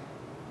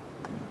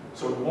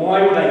 So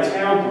why would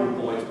étale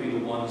groupoids be the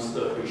ones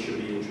that we should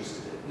be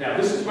interested in? Now,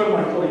 this is where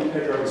my colleague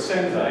Pedro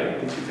Vicente,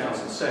 in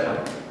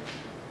 2007,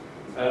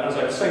 as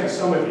I was saying to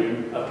some of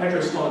you,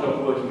 Pedro started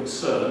off working at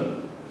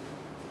CERN.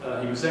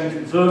 He was then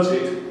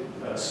converted,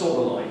 saw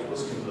the light,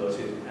 was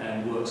converted,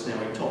 and works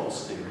now in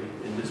topos theory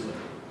in Lisbon.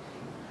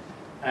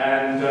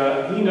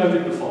 And he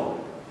noted the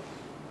following.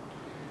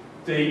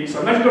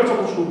 So imagine you've got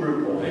a topological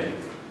groupoid,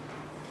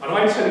 and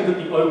I tell you that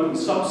the open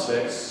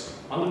subsets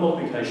under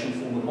multiplication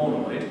form a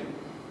monoid,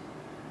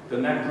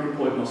 then that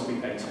groupoid must be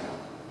étale.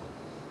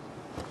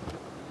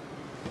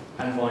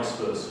 And vice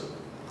versa.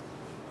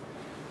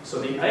 So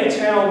the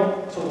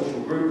étale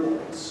topological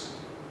groupoids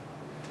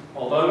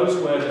are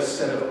those where the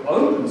set of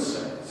open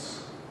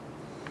sets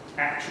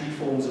actually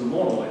forms a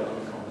monoid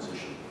under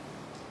composition.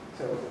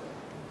 So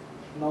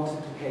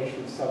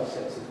multiplication of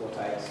subsets is what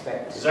I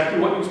expected. Exactly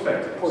what you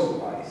expected.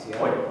 Pointwise, yeah.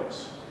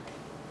 Pointwise.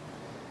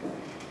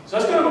 So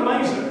that's kind of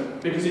amazing,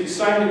 because it's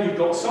saying that you've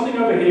got something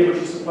over here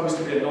which is supposed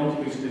to be a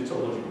non-commutative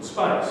topological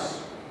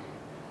space,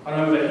 And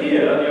over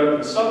here, the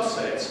open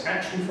subsets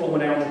actually form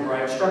an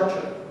algebraic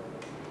structure.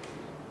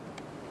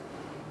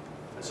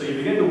 And so you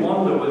begin to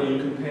wonder whether you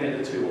can pair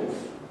the two off.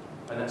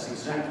 And that's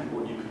exactly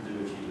what you can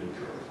do if you do it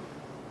correctly.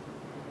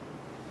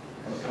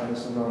 And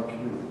it's a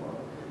non-commutative one.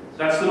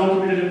 That's the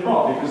non-commutative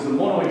part, because the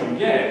monoid you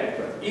get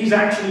is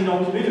actually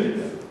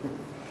non-commutative.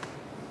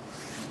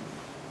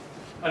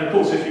 And of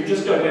course, if you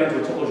just go down to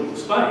a topological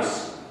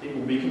space, it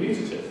will be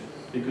commutative,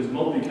 because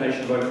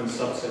multiplication of open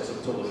subsets of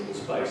a topological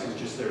space is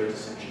just their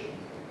intersection.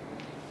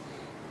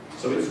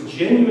 So it's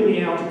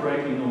genuinely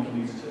algebraically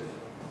non-commutative.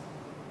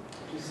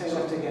 Could you say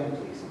that again,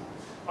 please?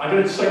 I'm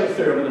going to state the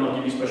theorem and then I'll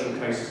give you special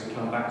cases and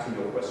come back to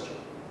your question.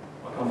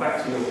 I'll come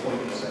back to your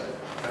point in a second.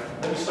 Okay.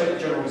 Let me state the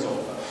general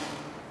result first.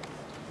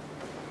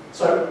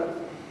 So,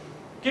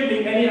 give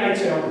me any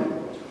étale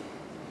groupoid.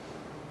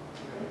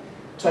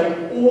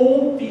 Take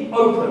all the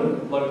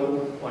open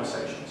local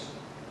bisections.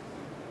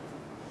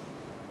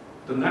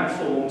 Then that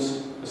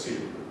forms a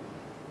semigroup.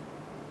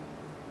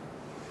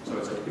 So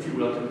it's, if you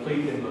will, a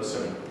complete inverse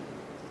semigroup.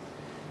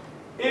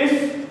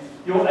 If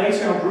your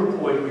étale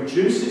groupoid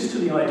reduces to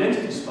the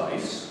identity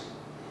space,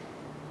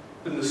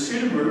 then the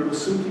pseudogroup will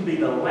simply be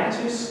the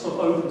lattice of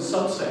open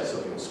subsets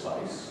of your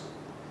space,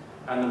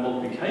 and the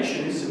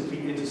multiplication is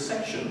simply the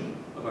intersection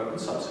of open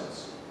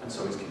subsets, and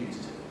so it's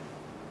commutative.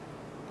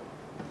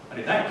 And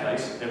in that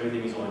case,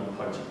 everything is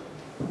idempotent.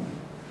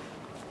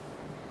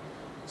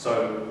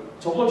 So,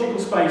 topological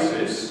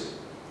spaces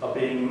are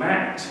being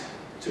mapped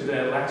to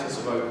their lattice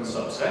of open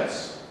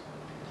subsets,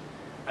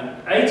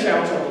 and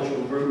étale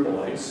topological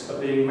groupoids are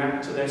being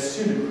mapped to their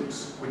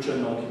pseudogroups, which are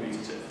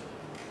non-commutative.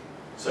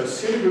 So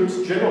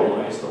pseudogroups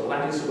generalize the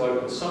lattice of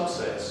open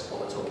subsets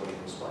of a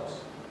topological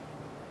space.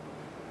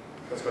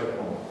 Let's go to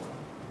one more.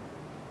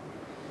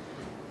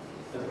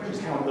 The question is,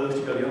 how on earth do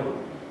you go the other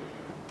way?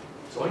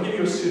 So I give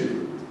you a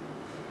pseudogroup.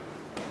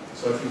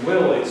 So if you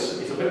will,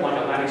 it's a bit like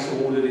a lattice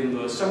ordered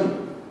inverse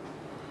semigroup.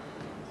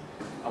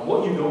 And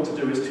what you've got to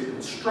do is to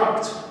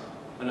construct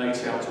an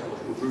étale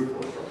topological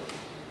groupoid from it.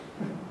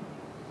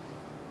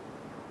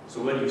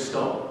 So where do you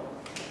start?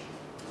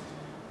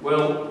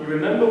 Well, you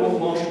remember what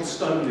Marshall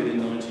Stone did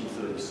in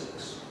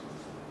 1936.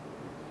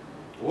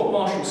 What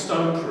Marshall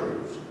Stone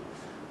proved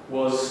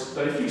was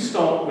that if you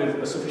start with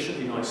a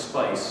sufficiently nice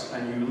space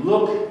and you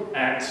look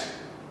at,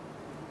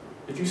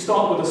 if you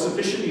start with a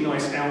sufficiently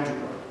nice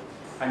algebra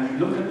and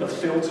you look at the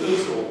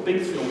filters or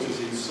big filters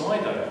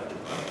inside that algebra,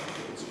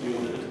 if it's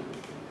ordered,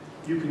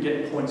 you can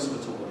get points of a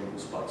topological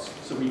space.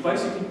 So we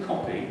basically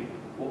copy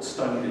what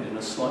Stone did in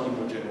a slightly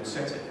more general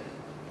setting.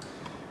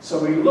 So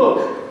we look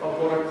at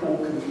what I call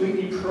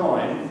completely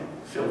prime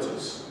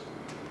filters.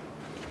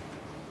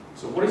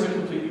 So what is a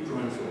completely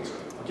prime filter?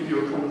 I'll give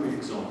you a concrete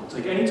example.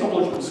 Take any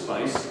topological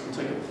space and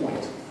take a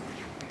point.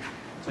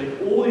 Take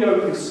all the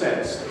open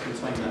sets that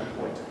contain that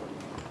point.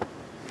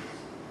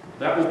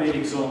 That will be an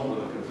example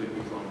of a completely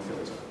prime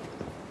filter.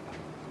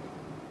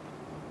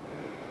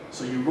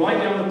 So you write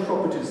down the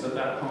properties that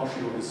that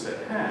partially ordered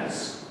set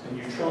has, and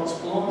you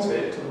transplant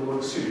it to the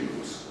world of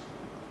pseudogroups.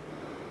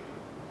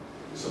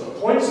 So the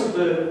points of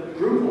the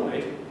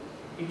groupoid,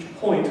 each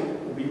point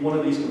will be one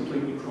of these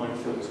completely prime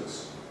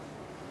filters.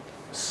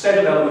 A set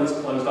of elements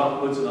closed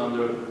upwards and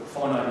under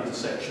finite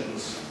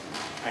intersections,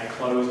 and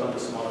closed under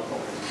some other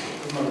properties.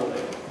 Doesn't matter what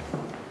they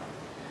are.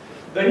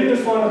 Then you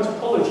define a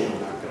topology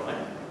on that guy,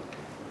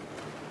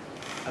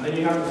 and then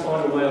you have to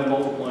find a way of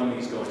multiplying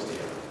these guys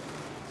together.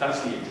 That's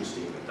the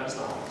interesting bit, that's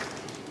the hard bit.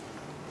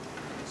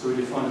 So we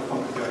define the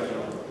function going the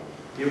other way.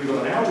 Here we've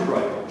got an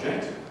algebraic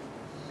object.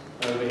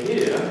 Over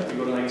here, we've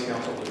got an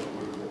étale topological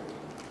groupoid.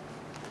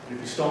 And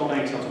if you start an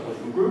étale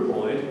topological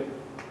groupoid,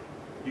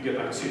 you get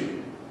back a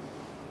pseudogroup.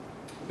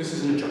 This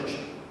is an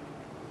adjunction.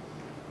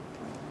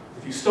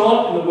 If you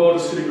start in the world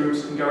of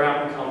pseudogroups and go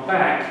out and come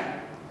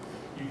back,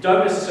 you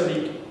don't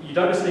necessarily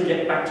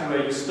get back to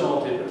where you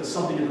started, but to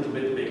something a little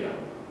bit bigger,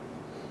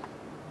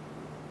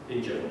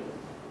 in general.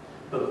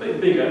 But a bit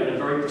bigger in a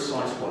very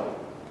precise way.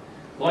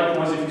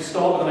 Likewise, if you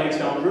start with an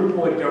étale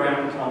groupoid, go out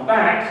and come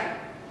back,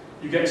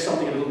 you get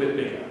something a little bit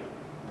bigger,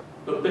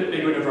 but a bit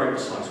bigger in a very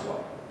precise way.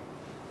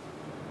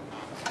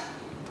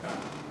 Okay.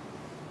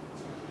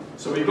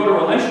 So we've got a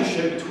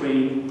relationship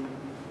between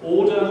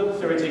order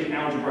theoretic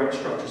algebraic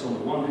structures on the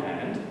one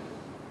hand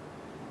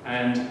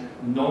and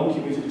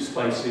non-commutative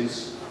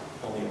spaces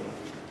on the other.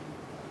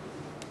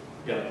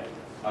 Yeah?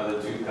 Are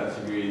the two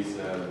categories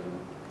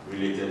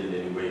related in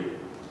any way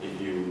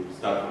if you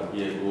start from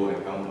here, go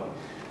and come back?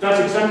 That's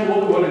exactly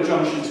what the word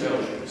adjunction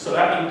tells you. So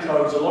that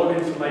encodes a lot of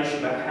information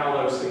about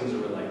how those things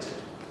are related.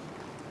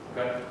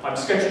 Okay? I'm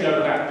sketching over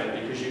that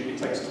bit because it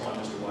takes time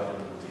just to write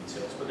down the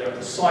details, but there are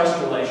precise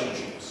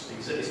relationships.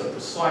 It's a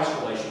precise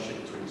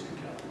relationship between two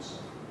categories.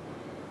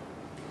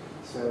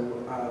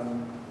 So,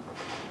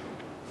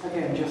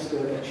 again, just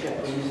a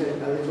check. When you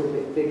said a little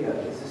bit bigger,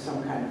 is there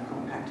some kind of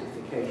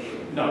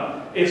compactification?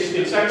 No,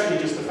 it's actually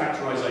just a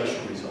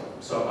factorization result.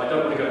 So I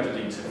don't want to go into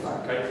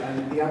detail. Okay?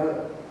 And the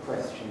other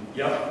question.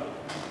 Yep.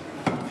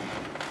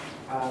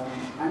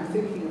 I'm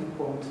thinking of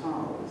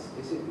quantiles.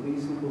 Is it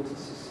reasonable to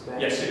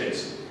suspect? Yes, it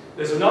is.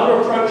 There's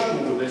another approach to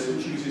all of this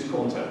which uses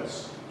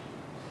contails,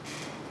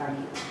 Thank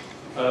you.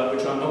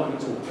 which I'm not going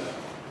to talk about.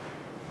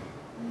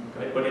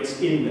 Okay, but it's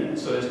in there.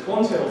 So there's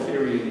quantile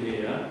theory in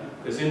here,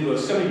 there's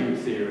inverse semigroup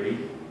theory,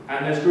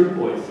 and there's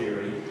groupoid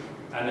theory,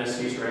 and there's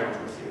Caesar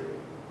algebra theory.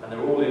 And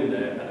they're all in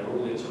there, and they're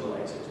all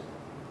interrelated.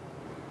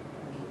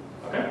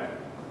 Okay?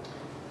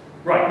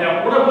 Right,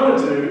 now what I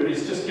want to do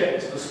is just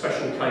get to the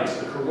special case,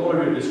 the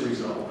corollary of this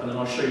result, and then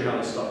I'll show you how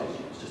this stuff is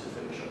used, just to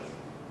finish off.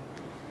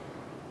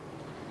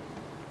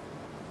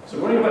 So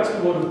we're going to go back to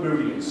the world of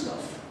Boolean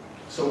stuff.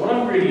 So what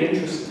I'm really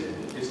interested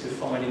in is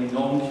defining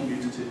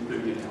non-commutative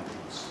Boolean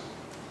algebras.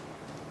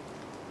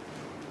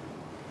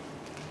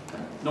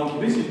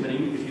 Non-commutative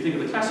meaning, if you think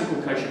of the classical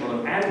case, you've got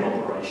an AND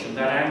operation,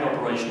 that AND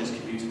operation is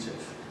commutative.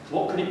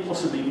 What could it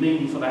possibly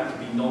mean for that to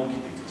be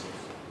non-commutative?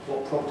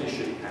 What properties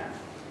should it have?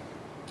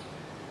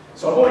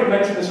 So I've already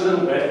mentioned this a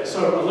little bit.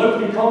 So a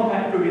locally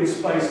compact Boolean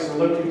space is a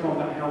locally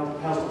compact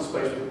Hausdorff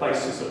space with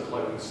basis of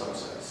closing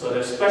subsets. So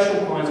there's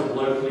special kinds of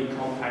locally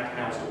compact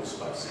Hausdorff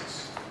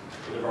spaces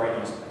with a very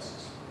nice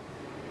basis.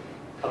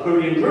 A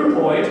Boolean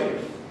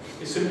groupoid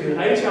is simply an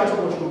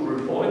atautological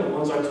groupoid, the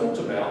ones I talked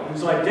about,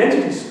 whose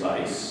identity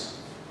space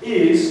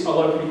is a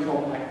locally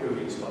compact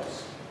Boolean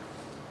space.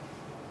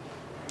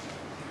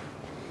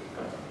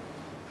 Okay.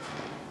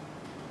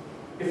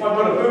 If I've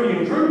got a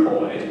Boolean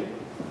groupoid,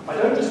 I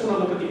don't just want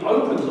to look at the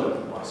open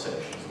local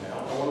bisections now,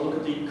 I want to look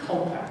at the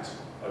compact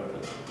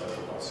open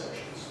local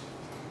bisections.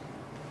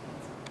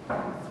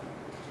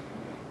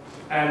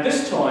 And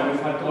this time,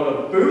 if I've got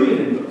a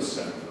Boolean inverse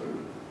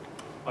semigroup,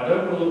 I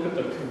don't want to look at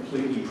the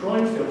completely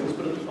prime filters,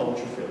 but at the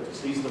ultra filters.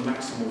 These are the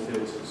maximal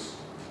filters.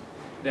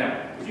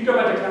 Now, if you go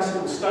back to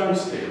classical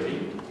Stone's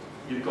theory,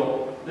 you've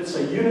got, let's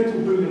say,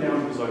 unital Boolean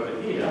algebras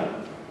over here,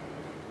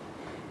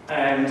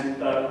 and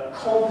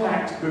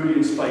compact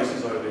Boolean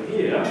spaces over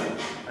here,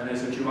 and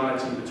there's a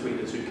duality between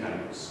the two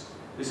categories.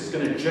 This is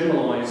going to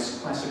generalize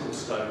classical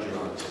Stone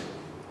duality.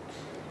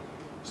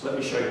 So let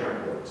me show you how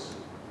it works.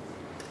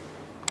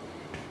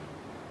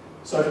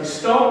 So if you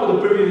start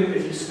with a Boolean,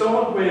 if you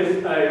start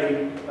with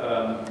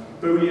a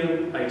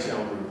Boolean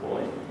étale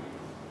groupoid,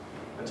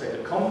 and take the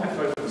compact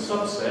open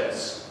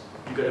subsets,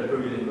 you get a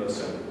Boolean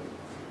inverse semigroup.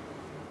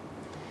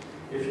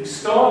 If you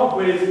start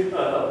with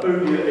a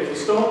Boolean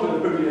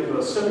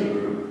inverse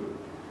semigroup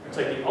and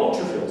take the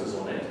ultra filters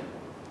on it,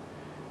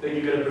 then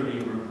you get a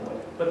Boolean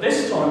groupoid. But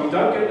this time you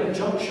don't get an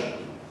adjunction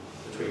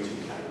between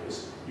two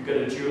categories, you get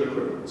a dual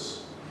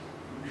equivalence.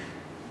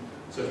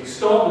 So if you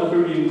start with a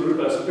Boolean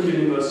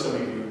inverse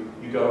semigroup,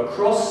 you go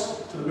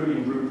across to the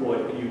Boolean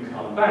groupoid and you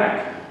come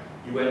back,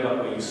 you end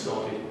up where you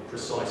started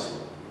precisely.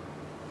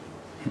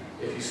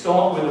 If you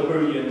start with a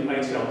Boolean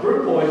étale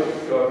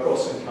groupoid, go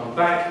across and come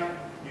back,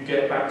 you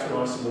get back to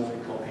an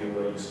isomorphic copy of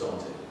where you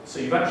started. So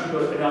you've actually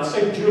got, and I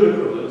say dual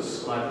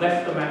equivalence, and I've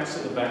left the maps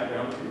in the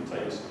background, it would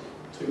take us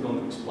too long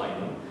to explain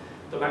them.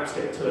 The maps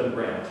get turned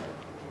round.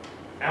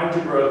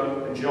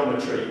 Algebra and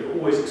geometry are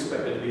always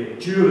expected to be a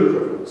dual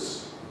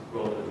equivalence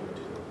rather than a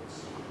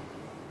equivalence.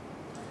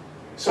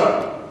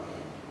 So,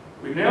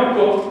 we've now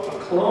got a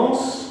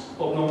class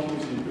of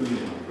non-commutative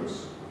Boolean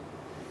algebras,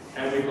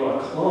 and we've got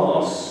a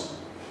class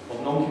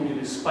of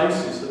non-commutative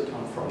spaces that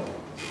come from it.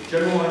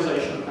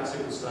 Generalization of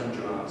classical Stone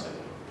duality.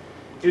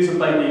 Here's a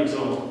baby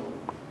example.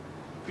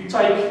 If you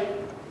take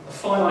a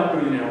finite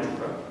Boolean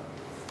algebra,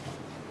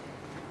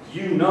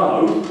 you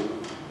know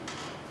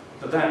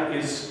that that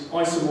is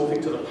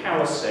isomorphic to the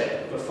power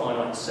set of a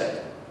finite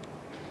set.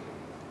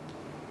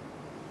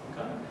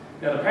 Okay?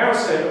 Now the power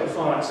set of a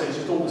finite set is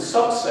just all the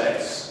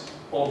subsets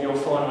of your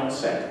finite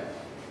set.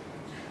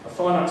 A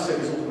finite set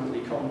is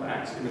ultimately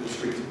compact in the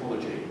discrete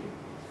topology.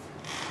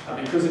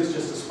 And because it's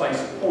just a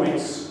space of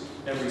points,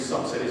 every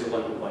subset is a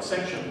local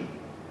bisection,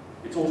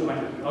 it's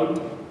automatically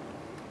open.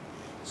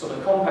 So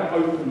the compact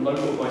open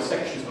local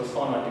bisections of a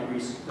finite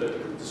degree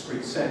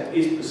discrete set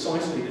is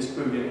precisely this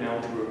Boolean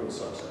algebra of all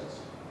subsets.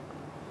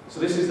 So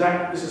this is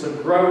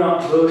a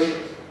grown-up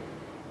version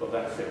of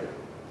that theory.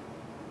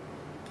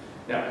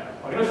 Now,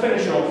 I'm going to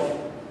finish off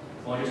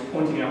by just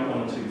pointing out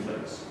one or two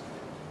things.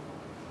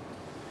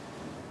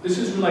 This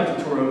is related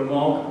to a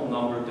remarkable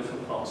number of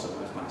different parts of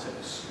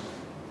mathematics.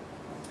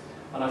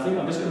 And I think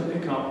I'm just going to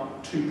pick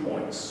up 2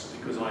 points,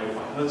 because I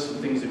heard some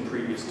things in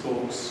previous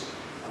talks,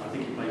 and I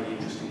think it may be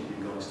interesting for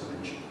you guys to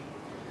mention.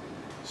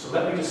 So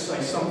let me just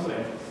say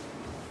something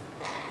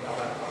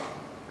about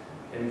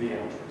NV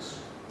algebras.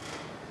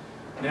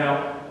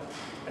 Now,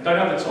 I don't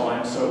have the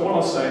time, so all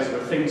I'll say is there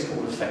are things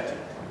called effect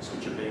algebras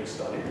which are being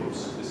studied.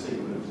 Oops, this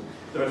thing moves.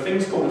 There are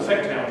things called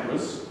effect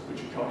algebras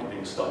which are currently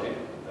being studied,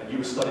 and you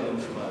were studying them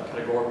from a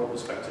categorical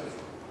perspective.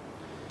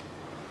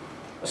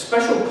 A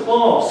special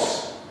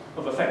class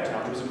of effect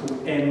algebras are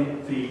called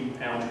NV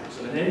algebras,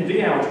 and an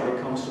NV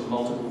algebra comes from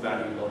multiple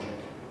value logic.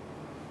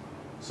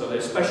 So they're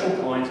special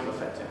kinds of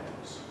effect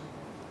algebras.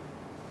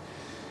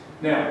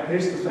 Now,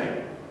 here's the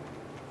thing.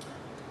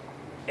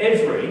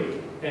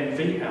 Every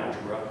NV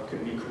algebra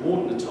can be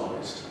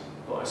coordinatized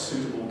by a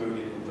suitable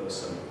Boolean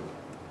inverse semigroup.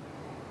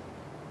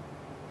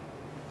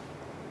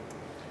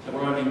 Now,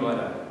 what do I mean by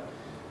that?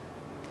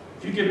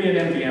 If you give me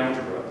an NV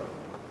algebra,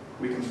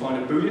 we can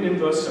find a Boolean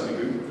inverse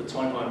semigroup of the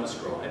type I've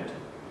described.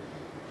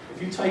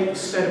 If you take the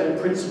set of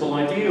all principal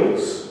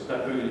ideals,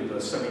 that Boolean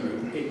inverse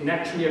semigroup, it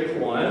naturally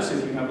acquires,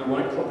 if you have the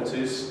right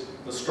properties,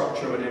 the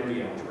structure of an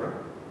NV algebra.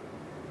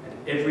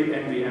 And every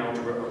NV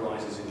algebra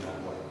arises in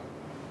that way.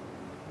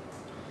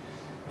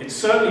 It's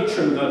certainly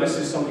true, though, this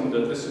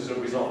is a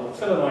result that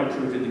Phil and I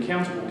proved in the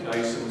countable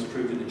case and was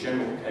proved in the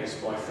general case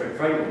by Fred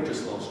Vrabel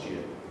just last year.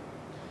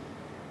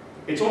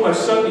 It's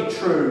almost certainly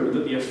true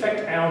that the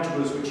effect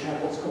algebras which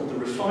have what's called the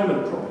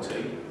refinement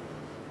property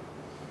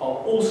are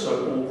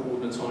also all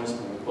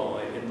coordinatizable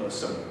by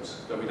inverse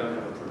semigroups, though we don't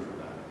have a proof of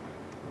that.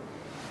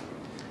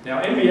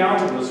 Now, NV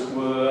algebras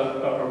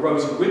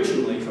arose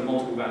originally from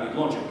multiple value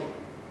logic,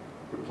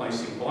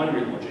 replacing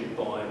binary logic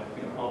by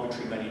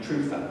arbitrary many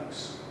truth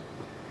values.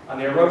 And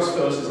they arose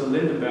first as a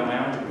Lindenbaum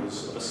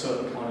algebras of a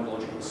certain kind of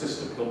logical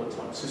system, Hilbert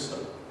type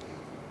system.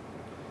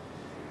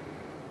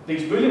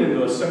 These Boolean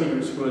inverse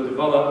semigroups were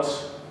developed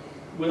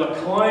with a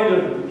kind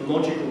of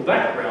logical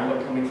background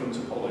but coming from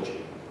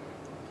topology.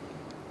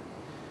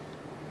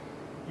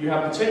 You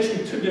have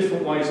potentially two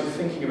different ways of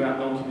thinking about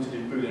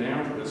non-commutative Boolean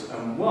algebras,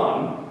 and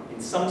one, in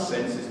some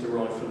sense, is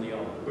derived from the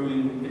other.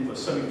 Boolean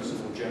inverse semigroups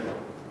are more general.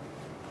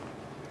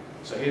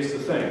 So here's the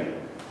thing.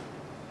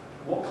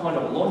 What kind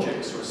of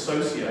logics are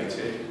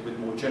associated with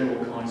more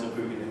general kinds of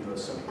Boolean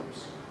inverse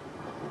semigroups?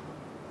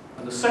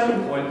 And the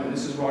second point, and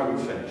this is where I will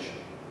finish,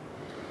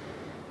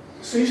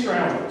 C-star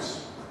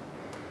algebras.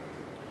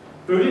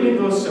 Boolean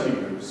inverse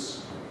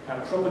semigroups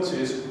have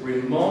properties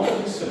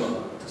remarkably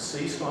similar to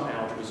C-star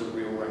algebras of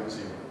real rank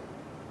 0.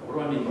 Now, what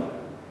do I mean by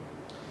that?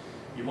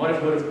 You might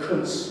have heard of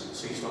Kuntz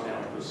C-star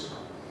algebras.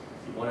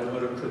 You might have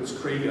heard of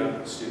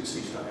Kuntz-Krieger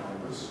C-star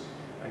algebras.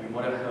 And you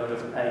might have heard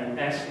of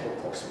AF, or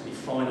approximately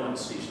finite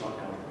C-star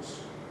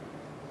algebras.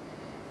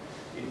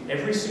 In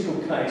every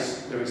single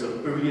case, there is a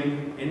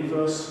Boolean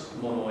inverse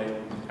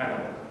monoid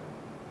analog.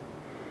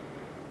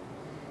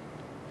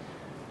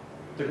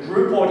 The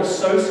groupoid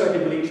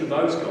associated with each of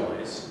those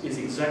guys is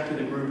exactly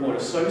the groupoid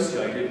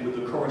associated with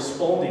the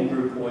corresponding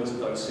groupoids of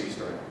those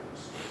C-star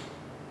algebras.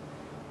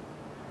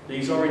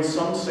 These are, in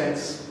some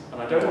sense,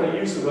 and I don't want to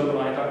use the word, but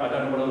I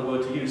don't know what other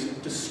word to use,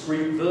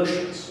 discrete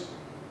versions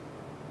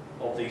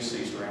of these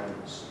C-star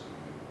algebras.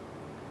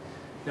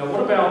 Now,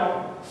 what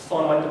about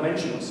finite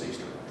dimensional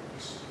C-star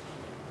algebras?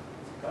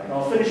 Okay, and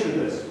I'll finish with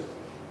this,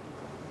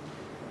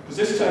 because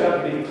this turned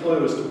out to be a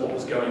clue as to what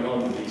was going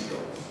on with these guys.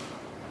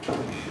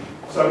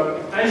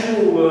 So, as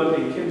you all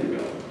learned in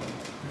kindergarten,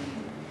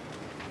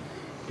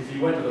 if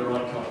you went to the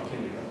right kind of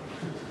kindergarten,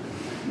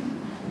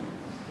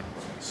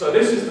 so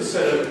this is the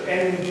set of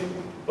n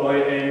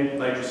by n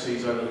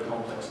matrices over the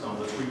complex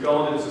numbers,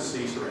 regarded as a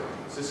C-star algebra.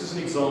 This is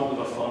an example of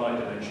a finite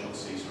dimensional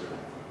C-star algebra.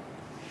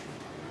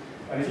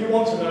 And if you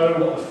want to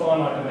know what the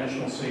finite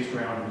dimensional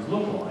C-star algebras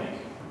look like,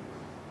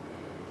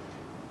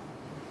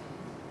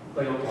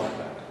 they look like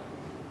that.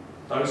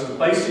 Those are the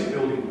basic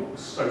building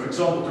blocks. So, for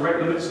example, direct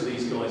limits of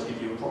these guys give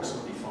you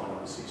approximately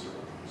finite C-star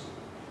algebras.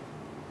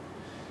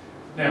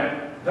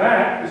 Now,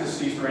 that is a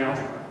C-star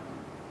algebra.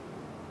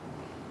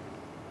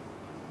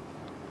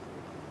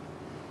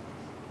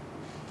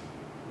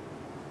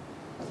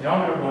 Now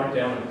I'm going to write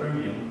down a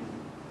Boolean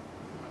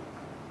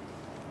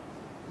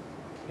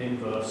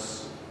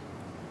inverse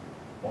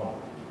 1,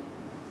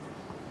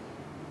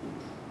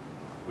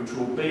 which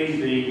will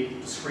be the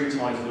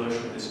discretized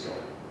version of this guy.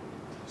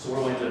 So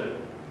what do?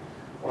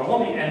 Well, I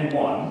want the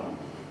n1,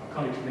 I'm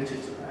kind of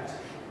committed to that.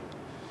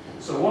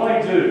 So what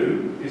I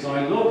do is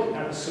I look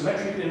at the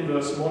symmetric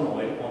inverse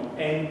monoid on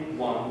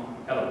n1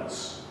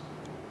 elements.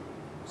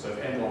 So if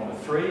n1 were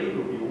 3, it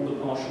would be all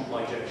the partial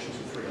bijections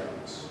of 3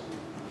 elements.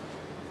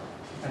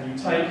 And you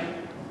take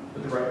the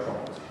direct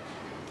product.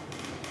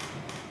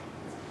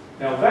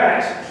 Now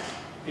that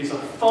is a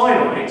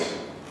finite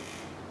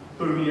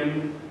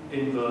Boolean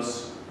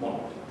inverse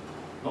monoid.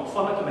 Not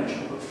finite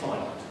dimensional, but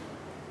finite.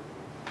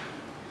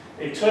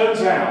 It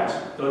turns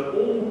out that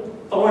all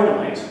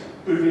finite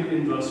Boolean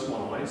inverse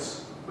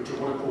monoids, which are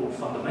what are called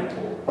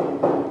fundamental,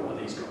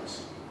 are these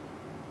guys.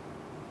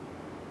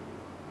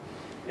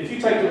 If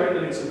you take direct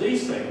limits of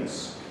these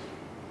things,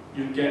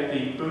 you get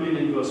the Boolean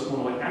inverse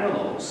monoid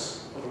analogues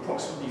of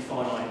approximately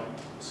finite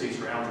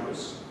C-star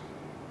algebras.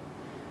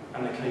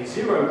 And the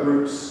K0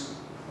 groups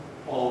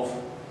of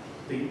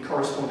the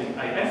corresponding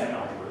AF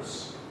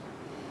algebras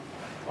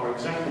are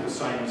exactly the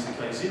same as the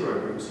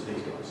K0 groups of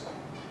these guys.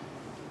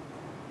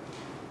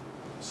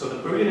 So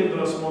the Boolean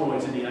inverse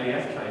monoids in the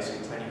AF case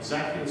contain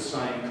exactly the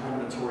same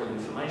combinatorial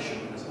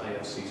information as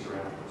AF C-star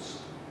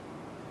algebras.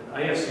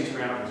 And AF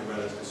C-star algebras are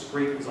about as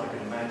discrete as I can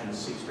imagine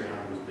C-star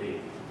algebras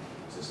being,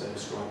 since they're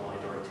described by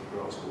directed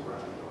graphs or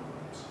graphic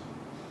diagrams.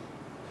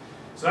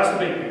 So that's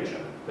the big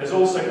picture. There's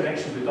also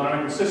connections with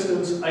dynamical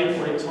systems,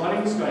 aporetic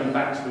tilings, going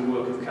back to the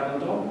work of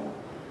Calendar.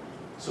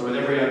 So with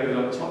every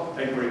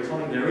aporetic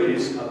tiling there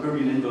is a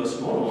Boolean inverse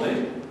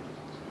monoid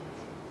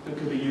that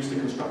can be used to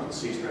construct a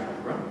C-star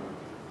algebra.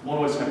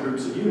 Monoids have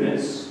groups of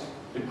units.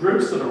 The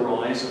groups that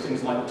arise are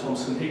things like the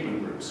Thomson-Hickman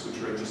groups, which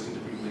are interesting to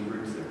people in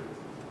group theory.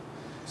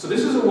 So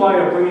this is a way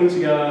of bringing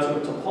together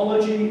sort of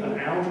topology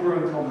and algebra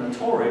and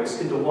combinatorics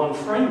into one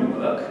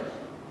framework.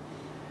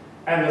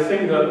 And the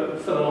thing that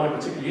Phil and I are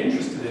particularly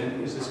interested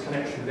in is this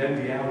connection with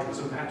MV algebras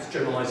and perhaps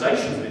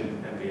generalizations within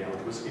MV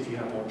algebras if you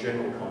have more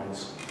general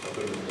kinds of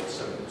building blocks.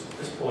 So at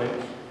this point,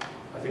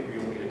 I think we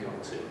all need a cup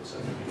of tea. So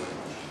thank you very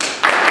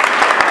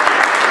much.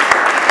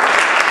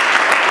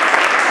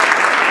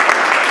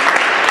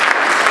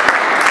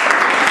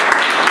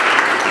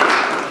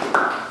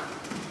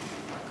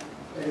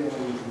 Anyone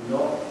who's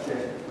not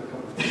desperate for a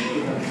cup of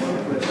tea,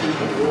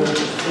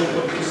 Talk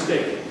with the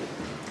stick.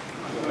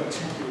 I'm going to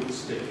talk with the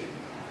stick.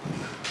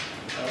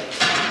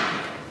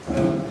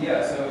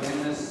 Yeah, so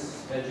in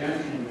this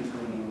adjunction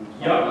between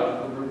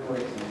Yeah.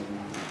 groupoids and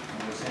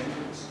the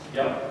semigroups,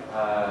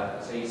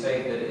 Yeah. so you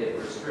say that it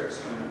restricts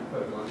from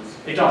equivalence.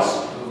 It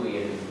does.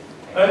 Boolean.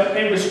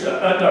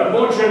 No,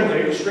 more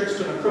generally, it restricts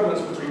to an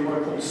equivalence between what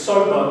are called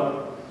sober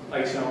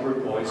étale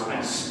groupoids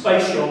and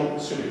spatial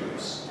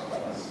semigroups.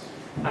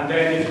 And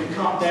then if you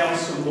cut down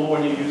some more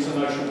and you use the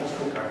notion of what's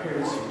called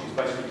coherency, which is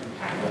basically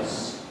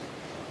compactness,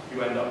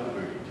 you end up with a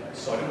Boolean case.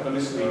 So I don't want to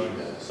mislead you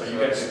there. So you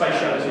get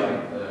spatiality.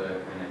 Like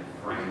the kind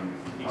of frame.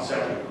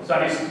 Exactly.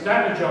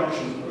 That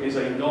adjunction is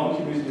a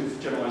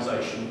non-commutative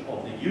generalization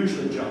of the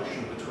usual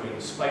adjunction between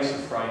the space of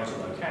frames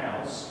or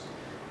locales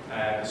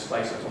and the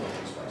space of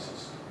topological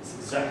spaces. It's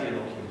exactly a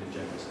non-commutative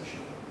generalization.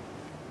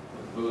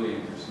 The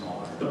Booleans are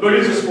smaller. The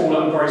Booleans are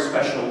smaller and very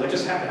special. They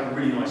just happen to have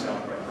really nice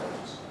algebraic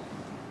properties.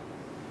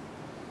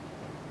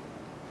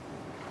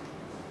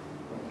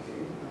 okay,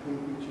 I think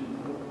we should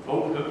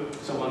Oh, look,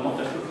 someone not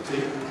desperate for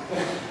tea.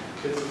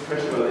 It's a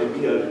question about MV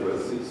algebra.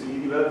 So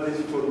you developed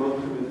this for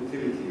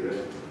non-commutativity,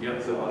 right?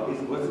 Yep. So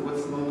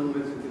what's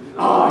non-commutative?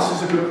 Ah,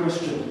 this is a good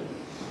question.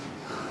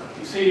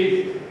 You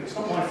see, it's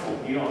not my fault,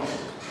 you asked.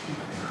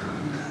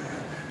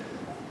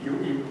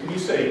 Can you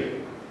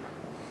see?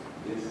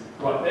 Yes.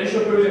 Right, there's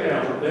your Boolean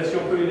algebra, there's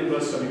your Boolean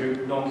inverse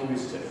semigroup,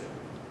 non-commutative.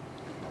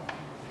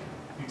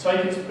 You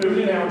take its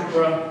Boolean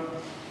algebra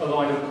a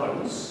line of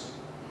opponents,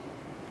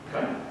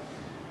 okay?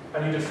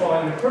 And you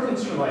define an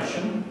equivalence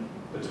relation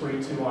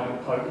between two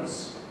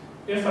idempotents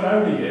if and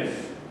only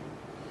if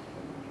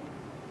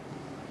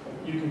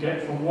you can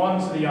get from one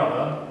to the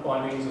other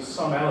by means of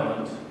some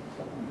element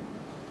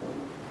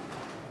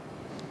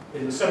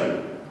in the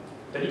semigroup.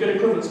 Then you get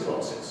equivalence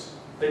classes.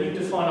 Then you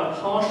define a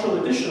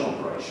partial addition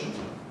operation.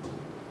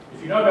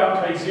 If you know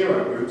about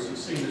K0 groups, you've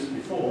seen this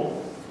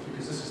before,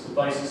 because this is the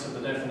basis of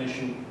the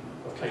definition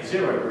of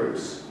K0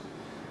 groups.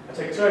 I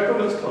take two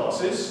equivalence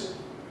classes.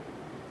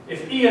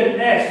 If E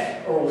and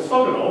F are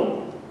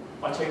orthogonal,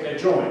 I take their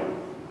join.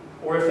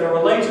 Or if they're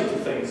related to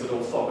things that are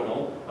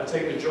orthogonal, I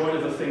take the join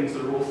of the things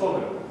that are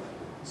orthogonal.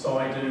 So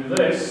I do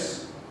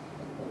this,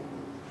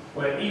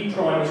 where E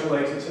prime is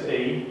related to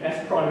E,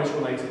 F prime is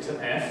related to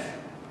F,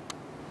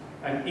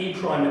 and E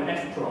prime and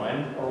F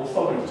prime are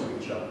orthogonal to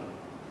each other,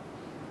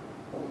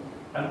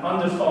 and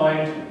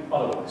undefined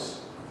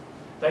otherwise.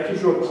 That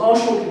gives you a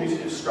partial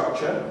commutative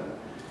structure.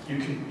 You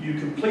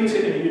complete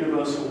it in a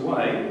universal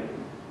way,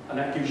 and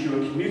that gives you a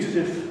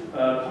commutative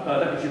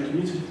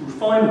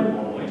refinement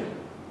monoid.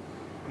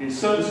 And in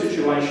certain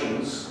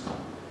situations,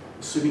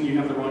 assuming you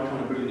have the right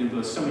kind of Boolean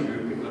inverse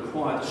semigroup, it will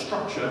acquire the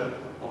structure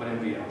of an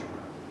MV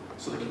algebra.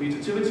 So the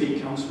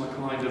commutativity comes from a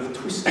kind of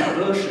twisted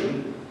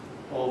version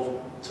of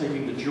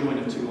taking the join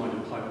of two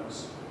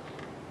idempotents.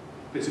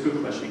 But it's a good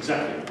question,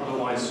 exactly.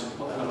 Otherwise,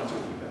 what the hell am I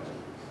talking about?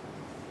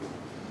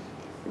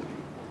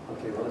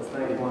 okay, well, let's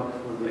thank Mark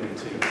for the Maybe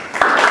tea.